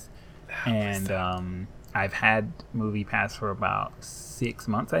 movies. And I've had Movie Pass for about 6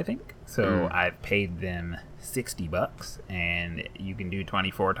 months, I think. So I've paid them $60, and you can do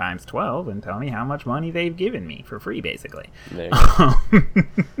 24 times 12 and tell me how much money they've given me for free, basically. There you go.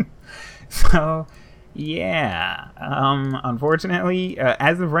 So, yeah. Unfortunately,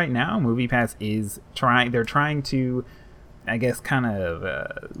 as of right now, Movie Pass is they're trying to, I guess, kind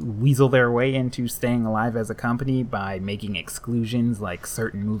of weasel their way into staying alive as a company by making exclusions, like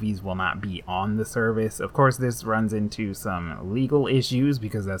certain movies will not be on the service. Of course, this runs into some legal issues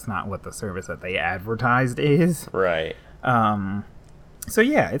because that's not what the service that they advertised is. Right. So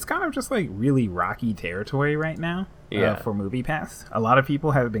yeah, it's kind of just like really rocky territory right now for MoviePass. A lot of people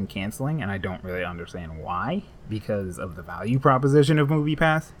have been canceling, and I don't really understand why, because of the value proposition of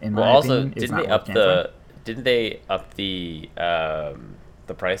MoviePass. In my opinion, didn't they up the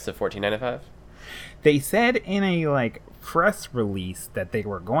price to $14.95? They said in a press release that they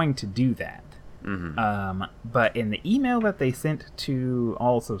were going to do that. Mm-hmm. But in the email that they sent to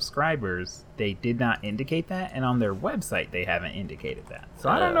all subscribers, they did not indicate that, and on their website they haven't indicated that. So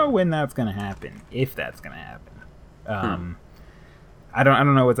I don't know when that's going to happen, if that's going to happen. I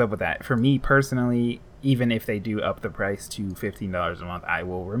don't know what's up with that. For me personally, even if they do up the price to $15 a month, I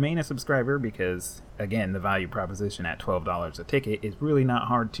will remain a subscriber because, again, the value proposition at $12 a ticket is really not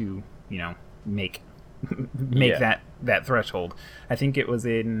hard to, make that threshold. I think it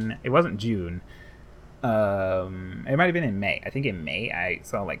wasn't June. It might have been in May. I think in May I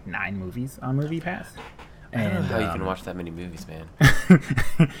saw 9 movies on MoviePass. I don't know how you can watch that many movies, man.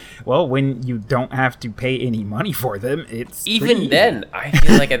 Well, when you don't have to pay any money for them, it's even then. I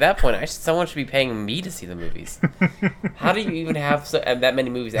feel like at that point, someone should be paying me to see the movies. How do you even have that many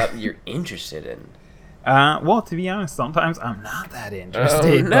movies out that you're interested in? Well, to be honest, sometimes I'm not that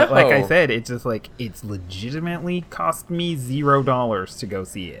interested. Oh, no. But like I said, it's just it's legitimately cost me $0 to go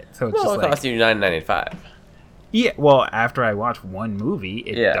see it. So it's it cost you $9.95. Yeah, well, after I watch one movie,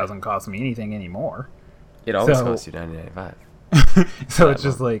 it doesn't cost me anything anymore. It always costs you $9.95. So it's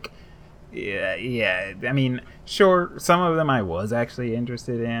just yeah. I mean, sure, some of them I was actually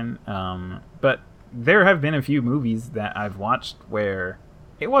interested in, but there have been a few movies that I've watched where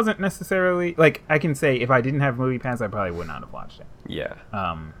it wasn't necessarily I can say if I didn't have MoviePass, I probably would not have watched it. Yeah.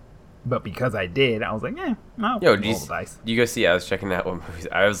 But because I did, I was like, I'll roll the dice. You go see. I was checking out what movies.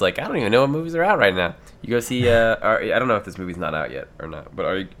 I was like, I don't even know what movies are out right now. You go see. I don't know if this movie's not out yet or not.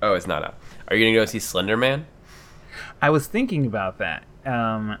 But it's not out. Are you gonna go see Slender Man? I was thinking about that.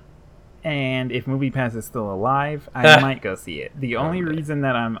 And if MoviePass is still alive, I might go see it. The only reason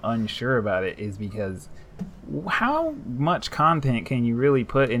that I'm unsure about it is because how much content can you really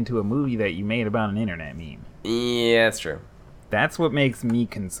put into a movie that you made about an internet meme? Yeah, that's true. That's what makes me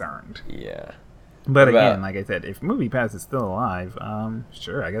concerned. Yeah. But again, like I said, if MoviePass is still alive,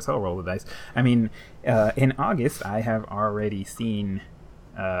 sure, I guess I'll roll the dice. I mean, in August, I have already seen,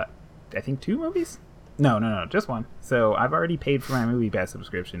 I think 2 movies? No, just 1. So I've already paid for my MoviePass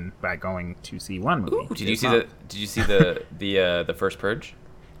subscription by going to see 1 movie. Ooh, did you see the first Purge?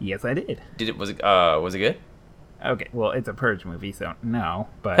 Yes, I did. Was it good? Okay, well, it's a Purge movie, so no,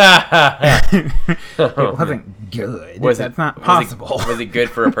 but it wasn't good. That's not possible. Was it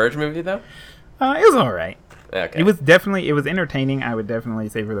good for a Purge movie, though? It was all right. Okay. It was entertaining, I would definitely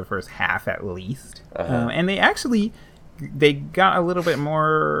say, for the first half at least. And they got a little bit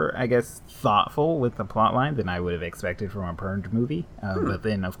more, I guess, thoughtful with the plotline than I would have expected from a Purge movie. But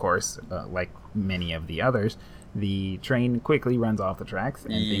then, of course, like many of the others, the train quickly runs off the tracks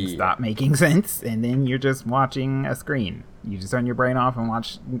and things stop making sense, and then you're just watching a screen. You just turn your brain off and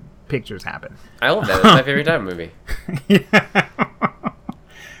watch pictures happen. I love that. It's my favorite type of movie. Yeah.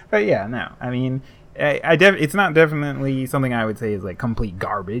 But yeah, no. I mean, it's not definitely something I would say is complete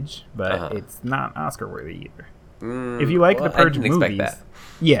garbage, but it's not Oscar worthy either. If you like the Purge movies,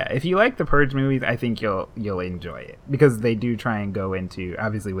 if you like the Purge movies, I think you'll enjoy it because they do try and go into,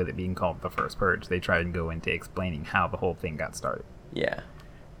 obviously with it being called the first Purge, they try and go into explaining how the whole thing got started. Yeah.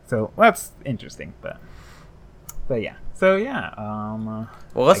 So that's interesting, but yeah. So yeah.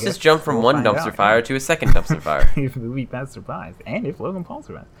 Well, let's just jump from one dumpster fire to a second dumpster fire. If MoviePass survives, and if Logan Paul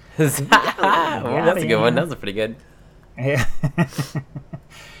survives. Well, that's a good one. That was pretty good. Yeah.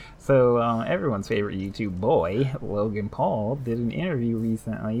 So everyone's favorite YouTube boy, Logan Paul, did an interview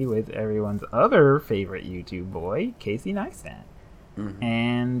recently with everyone's other favorite YouTube boy, Casey Neistat. Mm-hmm.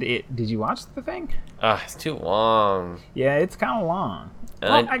 And did you watch the thing? It's too long. Yeah, it's kind of long.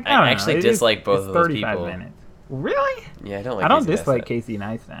 And well, I actually dislike both of those people. 35 minutes. Really? Yeah, I don't like. I don't dislike Casey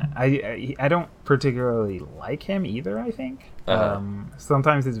Neistat. I don't particularly like him either. I think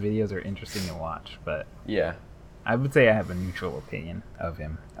sometimes his videos are interesting to watch, but yeah, I would say I have a neutral opinion of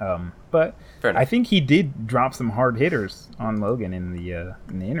him. But I think he did drop some hard hitters on Logan in the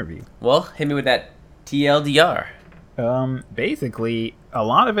interview. Well, hit me with that TLDR. Basically, a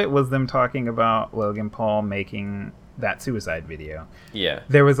lot of it was them talking about Logan Paul making that suicide video. Yeah.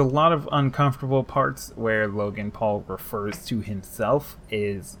 There was a lot of uncomfortable parts where Logan Paul refers to himself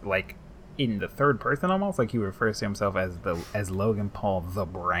as like in the third person, almost like he refers to himself as Logan Paul the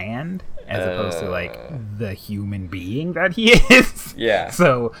brand, as opposed to like the human being that he is. Yeah.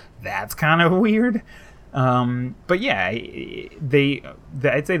 So that's kind of weird. But yeah, I'd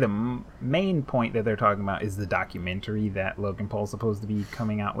say the main point that they're talking about is the documentary that Logan Paul's supposed to be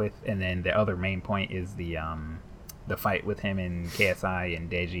coming out with, and then the other main point is the fight with him and KSI and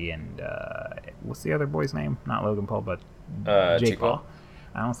Deji and what's the other boy's name? Not Logan Paul, but Jake Paul.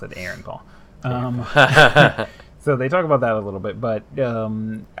 I almost said Aaron Paul. So they talk about that a little bit, but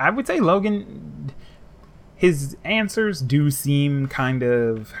I would say Logan, his answers do seem kind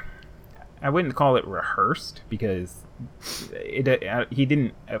of, I wouldn't call it rehearsed, because he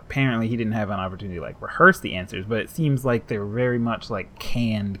didn't have an opportunity to like rehearse the answers, but it seems like they're very much like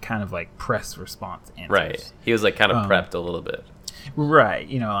canned, kind of like press response answers. Right. He was like kind of prepped a little bit. Right.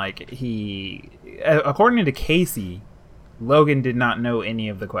 You know, like according to Casey, Logan did not know any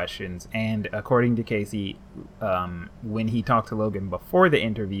of the questions, and according to Casey, when he talked to Logan before the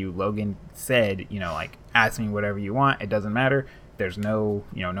interview, Logan said, you know, like, ask me whatever you want, it doesn't matter. There's no,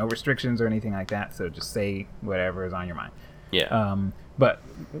 you know, no restrictions or anything like that, so just say whatever is on your mind. Yeah. But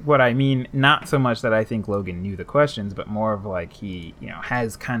what I mean, not so much that I think Logan knew the questions, but more of like he, you know,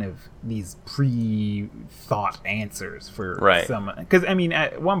 has kind of these pre-thought answers for some. Because I mean,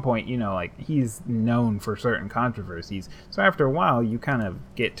 at one point, you know, like he's known for certain controversies, so after a while, you kind of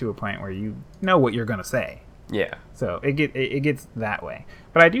get to a point where you know what you're gonna say. Yeah. So it gets that way.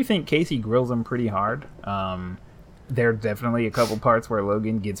 But I do think Casey grills him pretty hard. There are definitely a couple parts where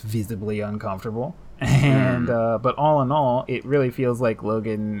Logan gets visibly uncomfortable. And but all in all, it really feels like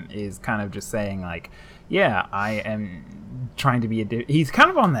Logan is kind of just saying like, yeah, I am trying to be he's kind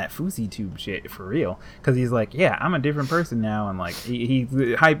of on that Fousey Tube shit for real, because he's like, yeah, I'm a different person now, and like he's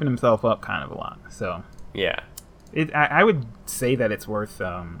hyping himself up kind of a lot. So yeah, I would say that it's worth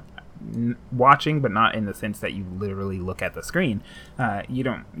watching, but not in the sense that you literally look at the screen.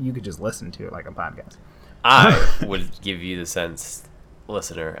 You could just listen to it like a podcast. I would give you the sense,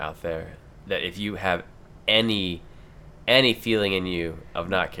 listener out there, that if you have any feeling in you of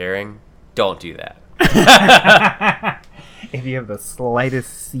not caring, don't do that. If you have the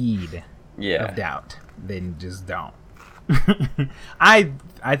slightest seed of doubt, then just don't. I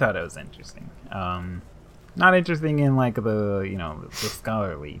thought it was interesting. Not interesting in like the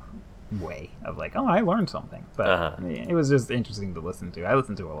scholarly way of like, oh, I learned something, but it was just interesting to listen to. I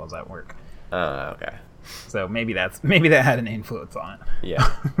listened to it while I was at work. Okay. So maybe that had an influence on it.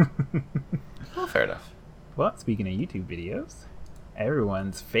 Yeah. Well, fair enough. Well, speaking of YouTube videos,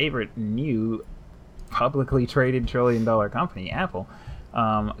 everyone's favorite new publicly traded $1 trillion company, Apple,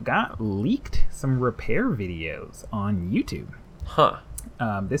 got leaked some repair videos on YouTube. Huh.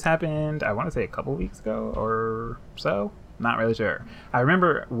 This happened, I want to say a couple weeks ago or so. Not really sure. I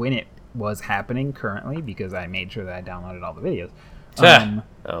remember when it was happening currently because I made sure that I downloaded all the videos.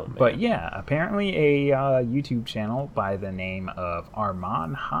 But yeah, apparently a YouTube channel by the name of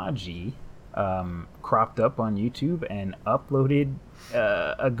Arman Haji cropped up on YouTube and uploaded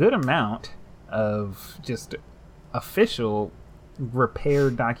a good amount of just official repair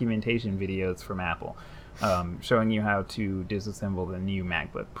documentation videos from Apple, showing you how to disassemble the new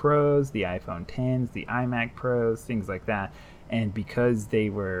MacBook Pros, the iPhone Xs, the iMac Pros, things like that. And because they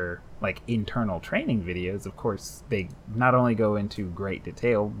were like internal training videos, of course, they not only go into great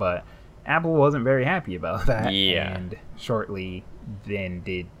detail, but Apple wasn't very happy about that. Yeah. And shortly then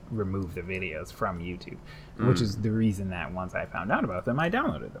did remove the videos from YouTube, which is the reason that once I found out about them, I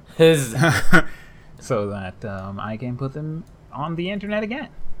downloaded them. So that I can put them on the internet again.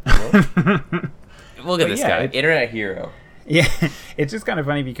 Look at this guy, internet hero. Yeah, it's just kind of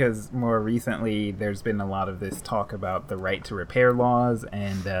funny because more recently there's been a lot of this talk about the right to repair laws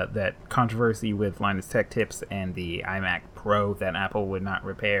and that controversy with Linus Tech Tips and the iMac Pro that Apple would not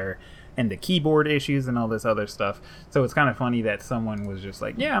repair. and the keyboard issues and all this other stuff. So it's kind of funny that someone was just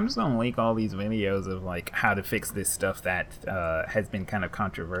like, yeah, I'm just going to leak all these videos of like how to fix this stuff that has been kind of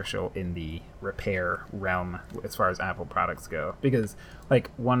controversial in the repair realm as far as Apple products go. Because like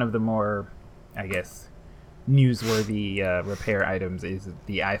one of the more, I guess, newsworthy repair items is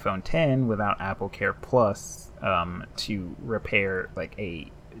the iPhone 10 without Apple Care Plus to repair like a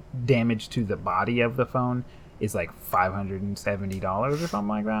damage to the body of the phone is like $570 or something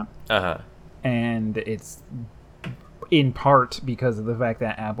like that. And it's in part because of the fact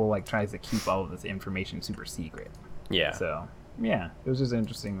that Apple like tries to keep all of this information super secret. Yeah. So yeah, it was just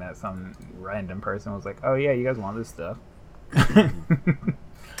interesting that some random person was like, oh yeah, you guys want this stuff.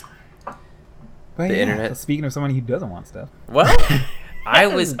 But the yeah, internet. Speaking of someone who doesn't want stuff. Well, I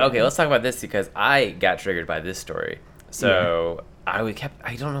was okay. Let's talk about this because I got triggered by this story. So I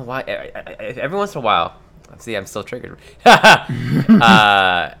don't know why. Every once in a while, see, I'm still triggered.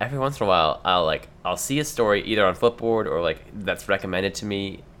 Every once in a while, I'll see a story either on Flipboard or like that's recommended to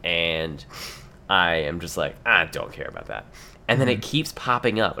me, and I am just like, I don't care about that. And then it keeps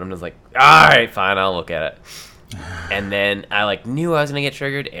popping up, and I'm just like, all right, fine, I'll look at it. And then I like knew I was gonna get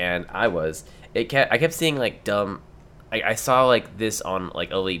triggered, and I was. I kept seeing like dumb. I saw like this on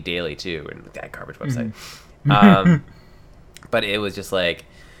like Elite Daily too, and that garbage website. But it was just like,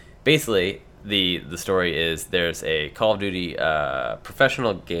 basically the story is there's a Call of Duty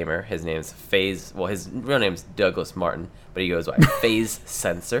professional gamer. His name's FaZe. Well, his real name's Douglas Martin, but he goes by FaZe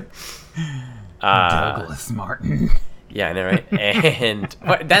Sensor. Douglas Martin. Yeah, I know, right? And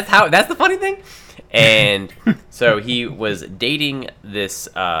that's the funny thing. And so he was dating this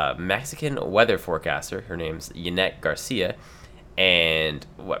Mexican weather forecaster. Her name's Yanette Garcia, and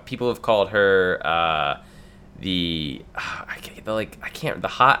what people have called her she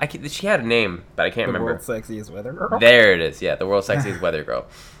had a name, but I can't remember. The world's sexiest weather girl. There it is. Yeah, the world's sexiest weather girl.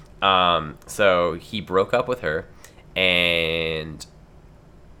 So he broke up with her, and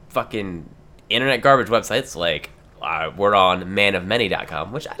fucking internet garbage websites like. We're on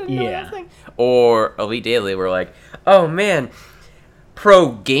manofmany.com, which I didn't know that thing. Or Elite Daily, we're like, oh man,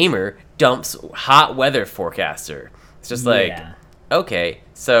 pro gamer dumps hot weather forecaster. It's just like, okay,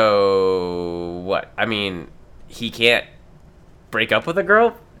 so what? I mean, he can't break up with a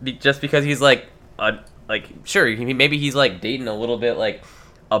girl just because he's like, sure, maybe he's like dating a little bit like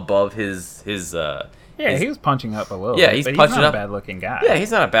above his he was punching up a little. Yeah, bit, he's but punching he's not up. A bad-looking guy. Yeah, he's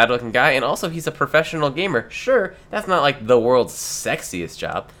not a bad-looking guy, and also he's a professional gamer. Sure, that's not like the world's sexiest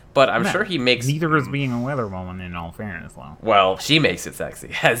job, but I'm sure he makes. Neither is being a weather woman, in all fairness, though. Well, she makes it sexy.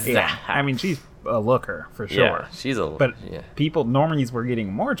 I mean, she's a looker for sure. Yeah, she's a. But people, normies, were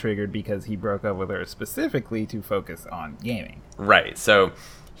getting more triggered because he broke up with her specifically to focus on gaming. Right. So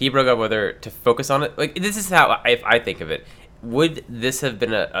he broke up with her to focus on it. Like this is how I think of it. Would this have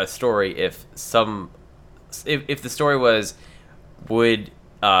been a story if the story was it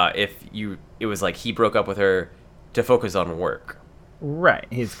was like he broke up with her to focus on work, right,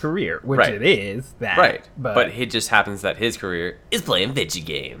 his career, which it is that, right, but it just happens that his career is playing video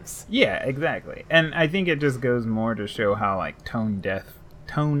games. Yeah, exactly. And I think it just goes more to show how like tone deaf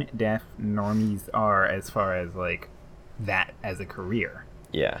normies are as far as like that as a career.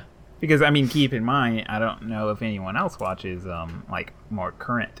 Yeah. Because, I mean, keep in mind, I don't know if anyone else watches, like, more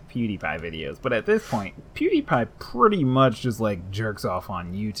current PewDiePie videos. But at this point, PewDiePie pretty much just, like, jerks off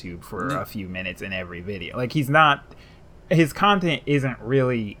on YouTube for a few minutes in every video. Like, his content isn't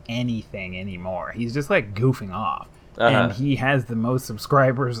really anything anymore. He's just, like, goofing off. And he has the most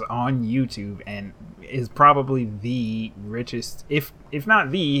subscribers on YouTube and is probably the richest, if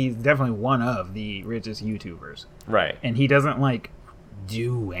not the, he's definitely one of the richest YouTubers. Right. And he doesn't, like,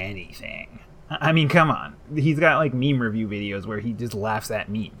 do anything. I mean, come on. He's got like meme review videos where he just laughs at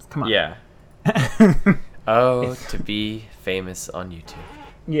memes. Come on. Yeah. To be famous on YouTube.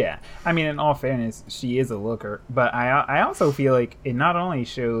 Yeah. I mean, in all fairness, she is a looker, but I also feel like it not only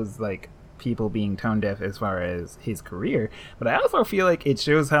shows like people being tone deaf as far as his career, but I also feel like it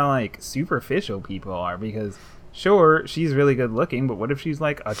shows how like superficial people are because sure, she's really good looking, but what if she's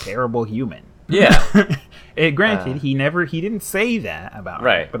like a terrible human? Yeah. Granted, he didn't say that about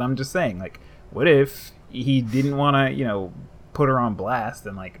her, but I'm just saying, like, what if he didn't want to, put her on blast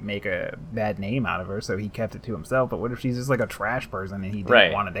and like make a bad name out of her, so he kept it to himself? But what if she's just like a trash person and he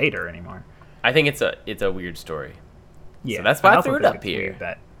didn't want to date her anymore? I think it's a weird story. Yeah, so that's why I threw it up here. Weird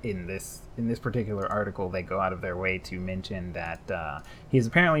that in this particular article, they go out of their way to mention that he's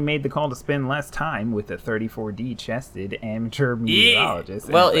apparently made the call to spend less time with a 34D chested amateur meteorologist.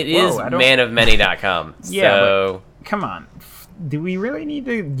 Well, it is manofmany.com. Yeah, so but, come on. Do we really need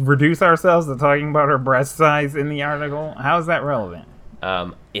to reduce ourselves to talking about her breast size in the article? How is that relevant?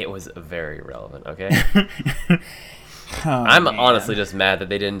 It was very relevant, okay? Oh, I'm man. honestly just mad that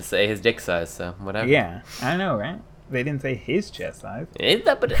they didn't say his dick size, so whatever. Yeah, I know, right? They didn't say his chest size. Ain't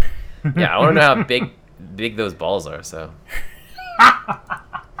that but yeah, I want to know how big those balls are, so.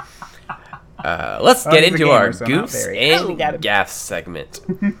 Let's get into our goofs and gaffs segment.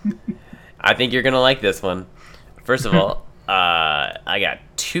 I think you're going to like this one. First of all, I got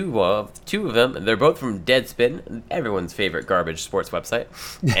two of them. They're both from Deadspin, everyone's favorite garbage sports website.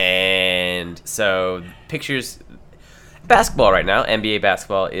 And so, pictures. Basketball right now. NBA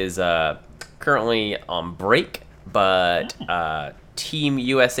basketball is currently on break, but Team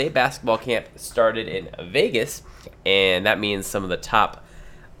USA basketball camp started in Vegas, and that means some of the top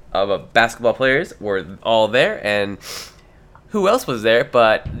basketball players were all there. And who else was there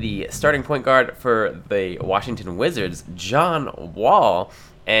but the starting point guard for the Washington Wizards, John Wall,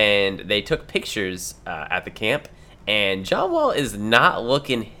 and they took pictures at the camp, and John Wall is not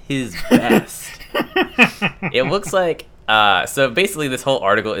looking his best. It looks like so basically this whole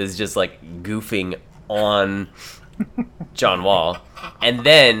article is just like goofing on John Wall, and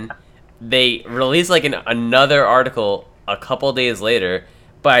then they release like another article a couple days later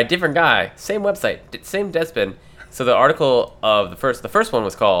by a different guy, same website, same Deadspin. So the article of the first one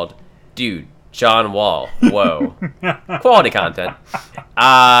was called "Dude, John Wall, Whoa," quality content.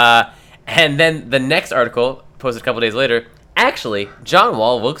 And then the next article posted a couple days later. Actually, John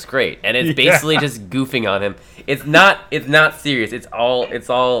Wall looks great, and it's basically just goofing on him. It's not serious. It's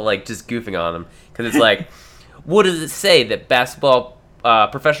all like just goofing on him, because it's like, what does it say that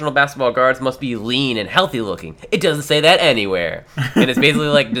professional basketball guards must be lean and healthy looking? It doesn't say that anywhere, and it's basically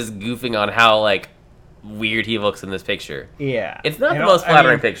like just goofing on how like weird he looks in this picture. Yeah, it's not the most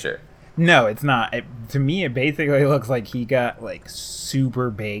flattering picture. No, it's not. To me, it basically looks like he got like super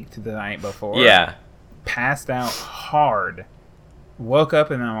baked the night before. Yeah. Passed out hard, woke up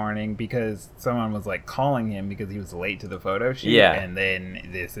in the morning because someone was like calling him because he was late to the photo shoot. Yeah. And then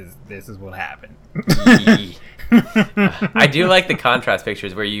this is what happened. I do like the contrast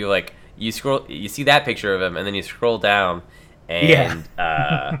pictures where you see that picture of him, and then you scroll down and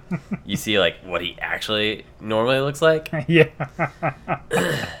you see like what he actually normally looks like. Yeah.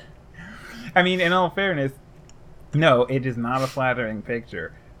 I mean, in all fairness, no, it is not a flattering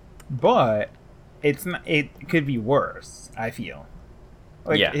picture, but it's not. It could be worse. I feel.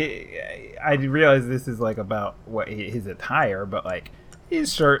 Like, yeah. I realize this is like about what his attire, but like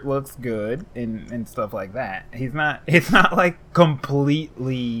his shirt looks good and stuff like that. It's not like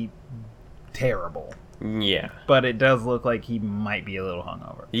completely terrible. Yeah. But it does look like he might be a little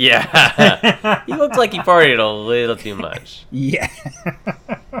hungover. Yeah. He looks like he partied a little too much. Yeah.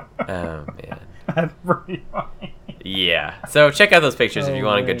 Oh man. That's pretty funny. Yeah. So check out those pictures if you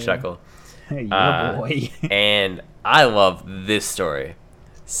want a good chuckle. Yeah, boy. And I love this story.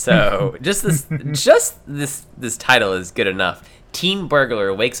 So just this title is good enough. Teen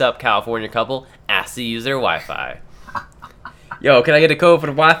burglar wakes up California couple, asks to use their Wi-Fi. Yo, can I get a code for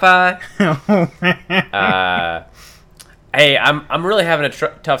the Wi-Fi? Hey, I'm really having a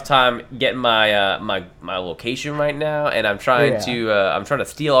tough time getting my my location right now, and I'm trying to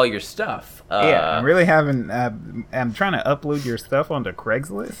steal all your stuff. I'm really having. I'm trying to upload your stuff onto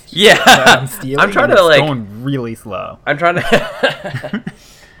Craigslist. Yeah, I'm stealing. I'm trying to like going really slow. I'm trying to.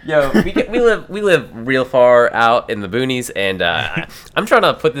 Yo, we live real far out in the boonies, and I'm trying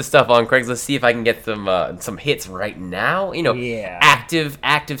to put this stuff on Craigslist, see if I can get some hits right now. You know,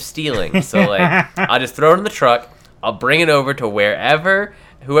 active stealing. So like, I'll just throw it in the truck. I'll bring it over to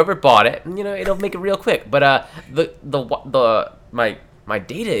whoever bought it. And, you know, it'll make it real quick. But my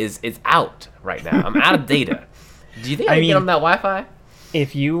data is out right now. I'm out of data. Do you think I can get on that Wi-Fi?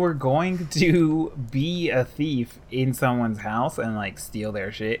 If you were going to be a thief in someone's house and like steal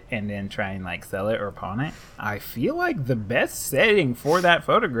their shit and then try and like sell it or pawn it, I feel like the best setting for that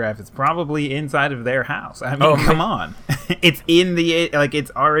photograph is probably inside of their house. I mean, come on. It's in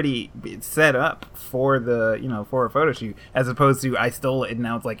it's already set up for for a photo shoot, as opposed to I stole it and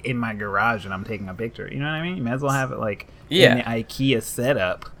now it's like in my garage and I'm taking a picture. You know what I mean? You might as well have it like in the IKEA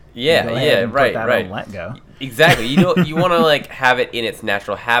setup. Right. Let go. Exactly. You want to like have it in its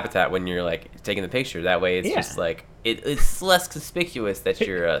natural habitat when you're like taking the picture. That way, it's just like it's less conspicuous that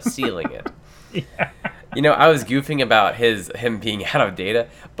you're stealing it. Yeah. You know, I was goofing about him being out of data,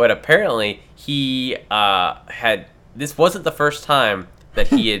 but apparently he had. This wasn't the first time that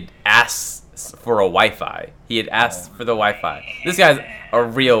he had asked for a Wi-Fi. He had asked for the Wi-Fi. This guy's a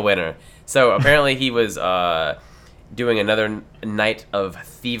real winner. So apparently he was doing another night of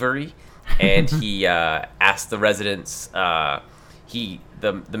thievery, and he asked the residents. The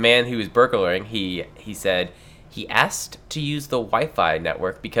man who was burglaring. He said, he asked to use the Wi-Fi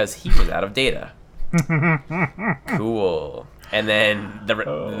network because he was out of data. Cool. And then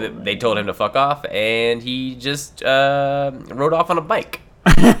they told him to fuck off, and he just rode off on a bike.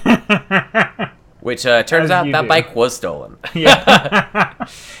 Which turns out that bike was stolen. Yeah.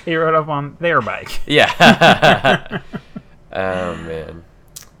 He rode off on their bike. Yeah. Oh, man.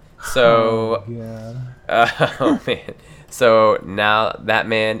 So... oh, man. So now that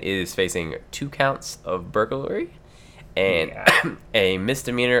man is facing 2 counts of burglary and a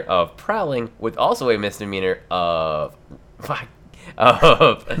misdemeanor of prowling with also a misdemeanor of... I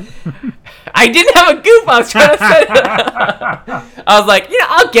didn't have a goof. I was trying to say that. I was like,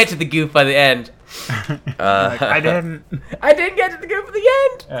 I'll get to the goof by the end. I didn't get to the goof at the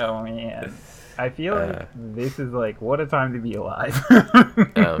end. Oh, man. I feel like this is like, what a time to be alive.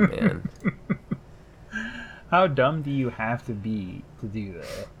 Oh, man. How dumb do you have to be to do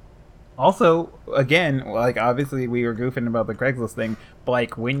that? Also, again, like, obviously we were goofing about the Craigslist thing, but,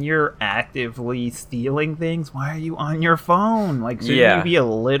 like, when you're actively stealing things, why are you on your phone? Like, shouldn't you be a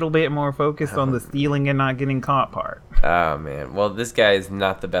little bit more focused on the stealing and not getting caught part? Oh, man. Well, this guy is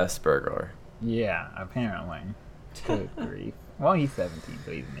not the best burglar. Yeah, apparently. Good grief. Well, he's 17,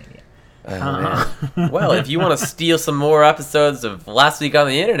 so he's an idiot. Well, if you want to steal some more episodes of Last Week on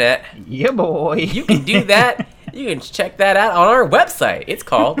the Internet, yeah, boy, you can do that. You can check that out on our website. It's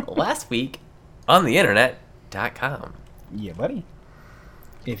called lastweekontheinternet.com. Yeah, buddy.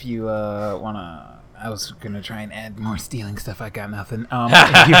 If you wanna, I was gonna try and add more stealing stuff. I got nothing.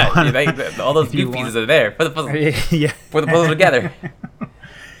 If you wanna, all those goof pieces are there for the puzzle. Yeah, for the puzzle together.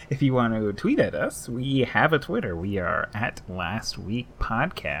 If you want to tweet at us, we have a Twitter. We are at Last Week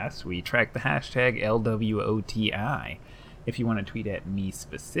Podcast. We track the hashtag LWOTI. If you want to tweet at me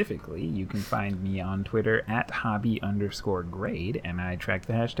specifically, you can find me on Twitter at hobby_grade, and I track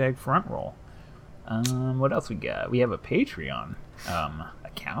the hashtag FrontRoll. What else we got? We have a Patreon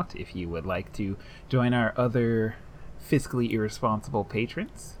account if you would like to join our other fiscally irresponsible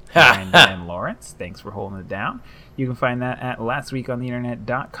patrons. Brandon and Lawrence, thanks for holding it down. You can find that at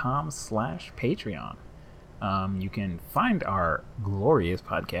lastweekontheinternet.com/Patreon. You can find our glorious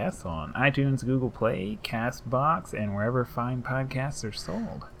podcasts on iTunes, Google Play, CastBox, and wherever fine podcasts are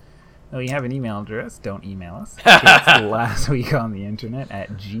sold. Though you have an email address, don't email us. It's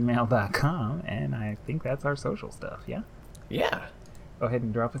lastweekontheinternet@gmail.com, and I think that's our social stuff, yeah? Yeah. Go ahead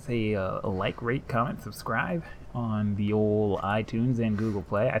and drop us a like, rate, comment, subscribe on the old iTunes and Google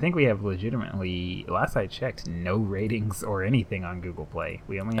Play. I think we have legitimately, last I checked, no ratings or anything on Google Play.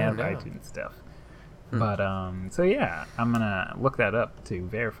 We only have iTunes stuff. But, so yeah, I'm going to look that up to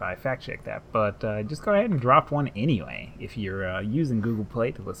verify, fact check that. But just go ahead and drop one anyway. If you're using Google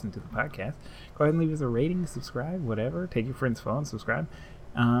Play to listen to the podcast, go ahead and leave us a rating, subscribe, whatever. Take your friend's phone, subscribe.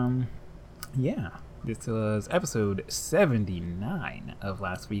 Yeah. This was episode 79 of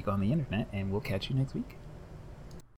Last Week on the Internet, and we'll catch you next week.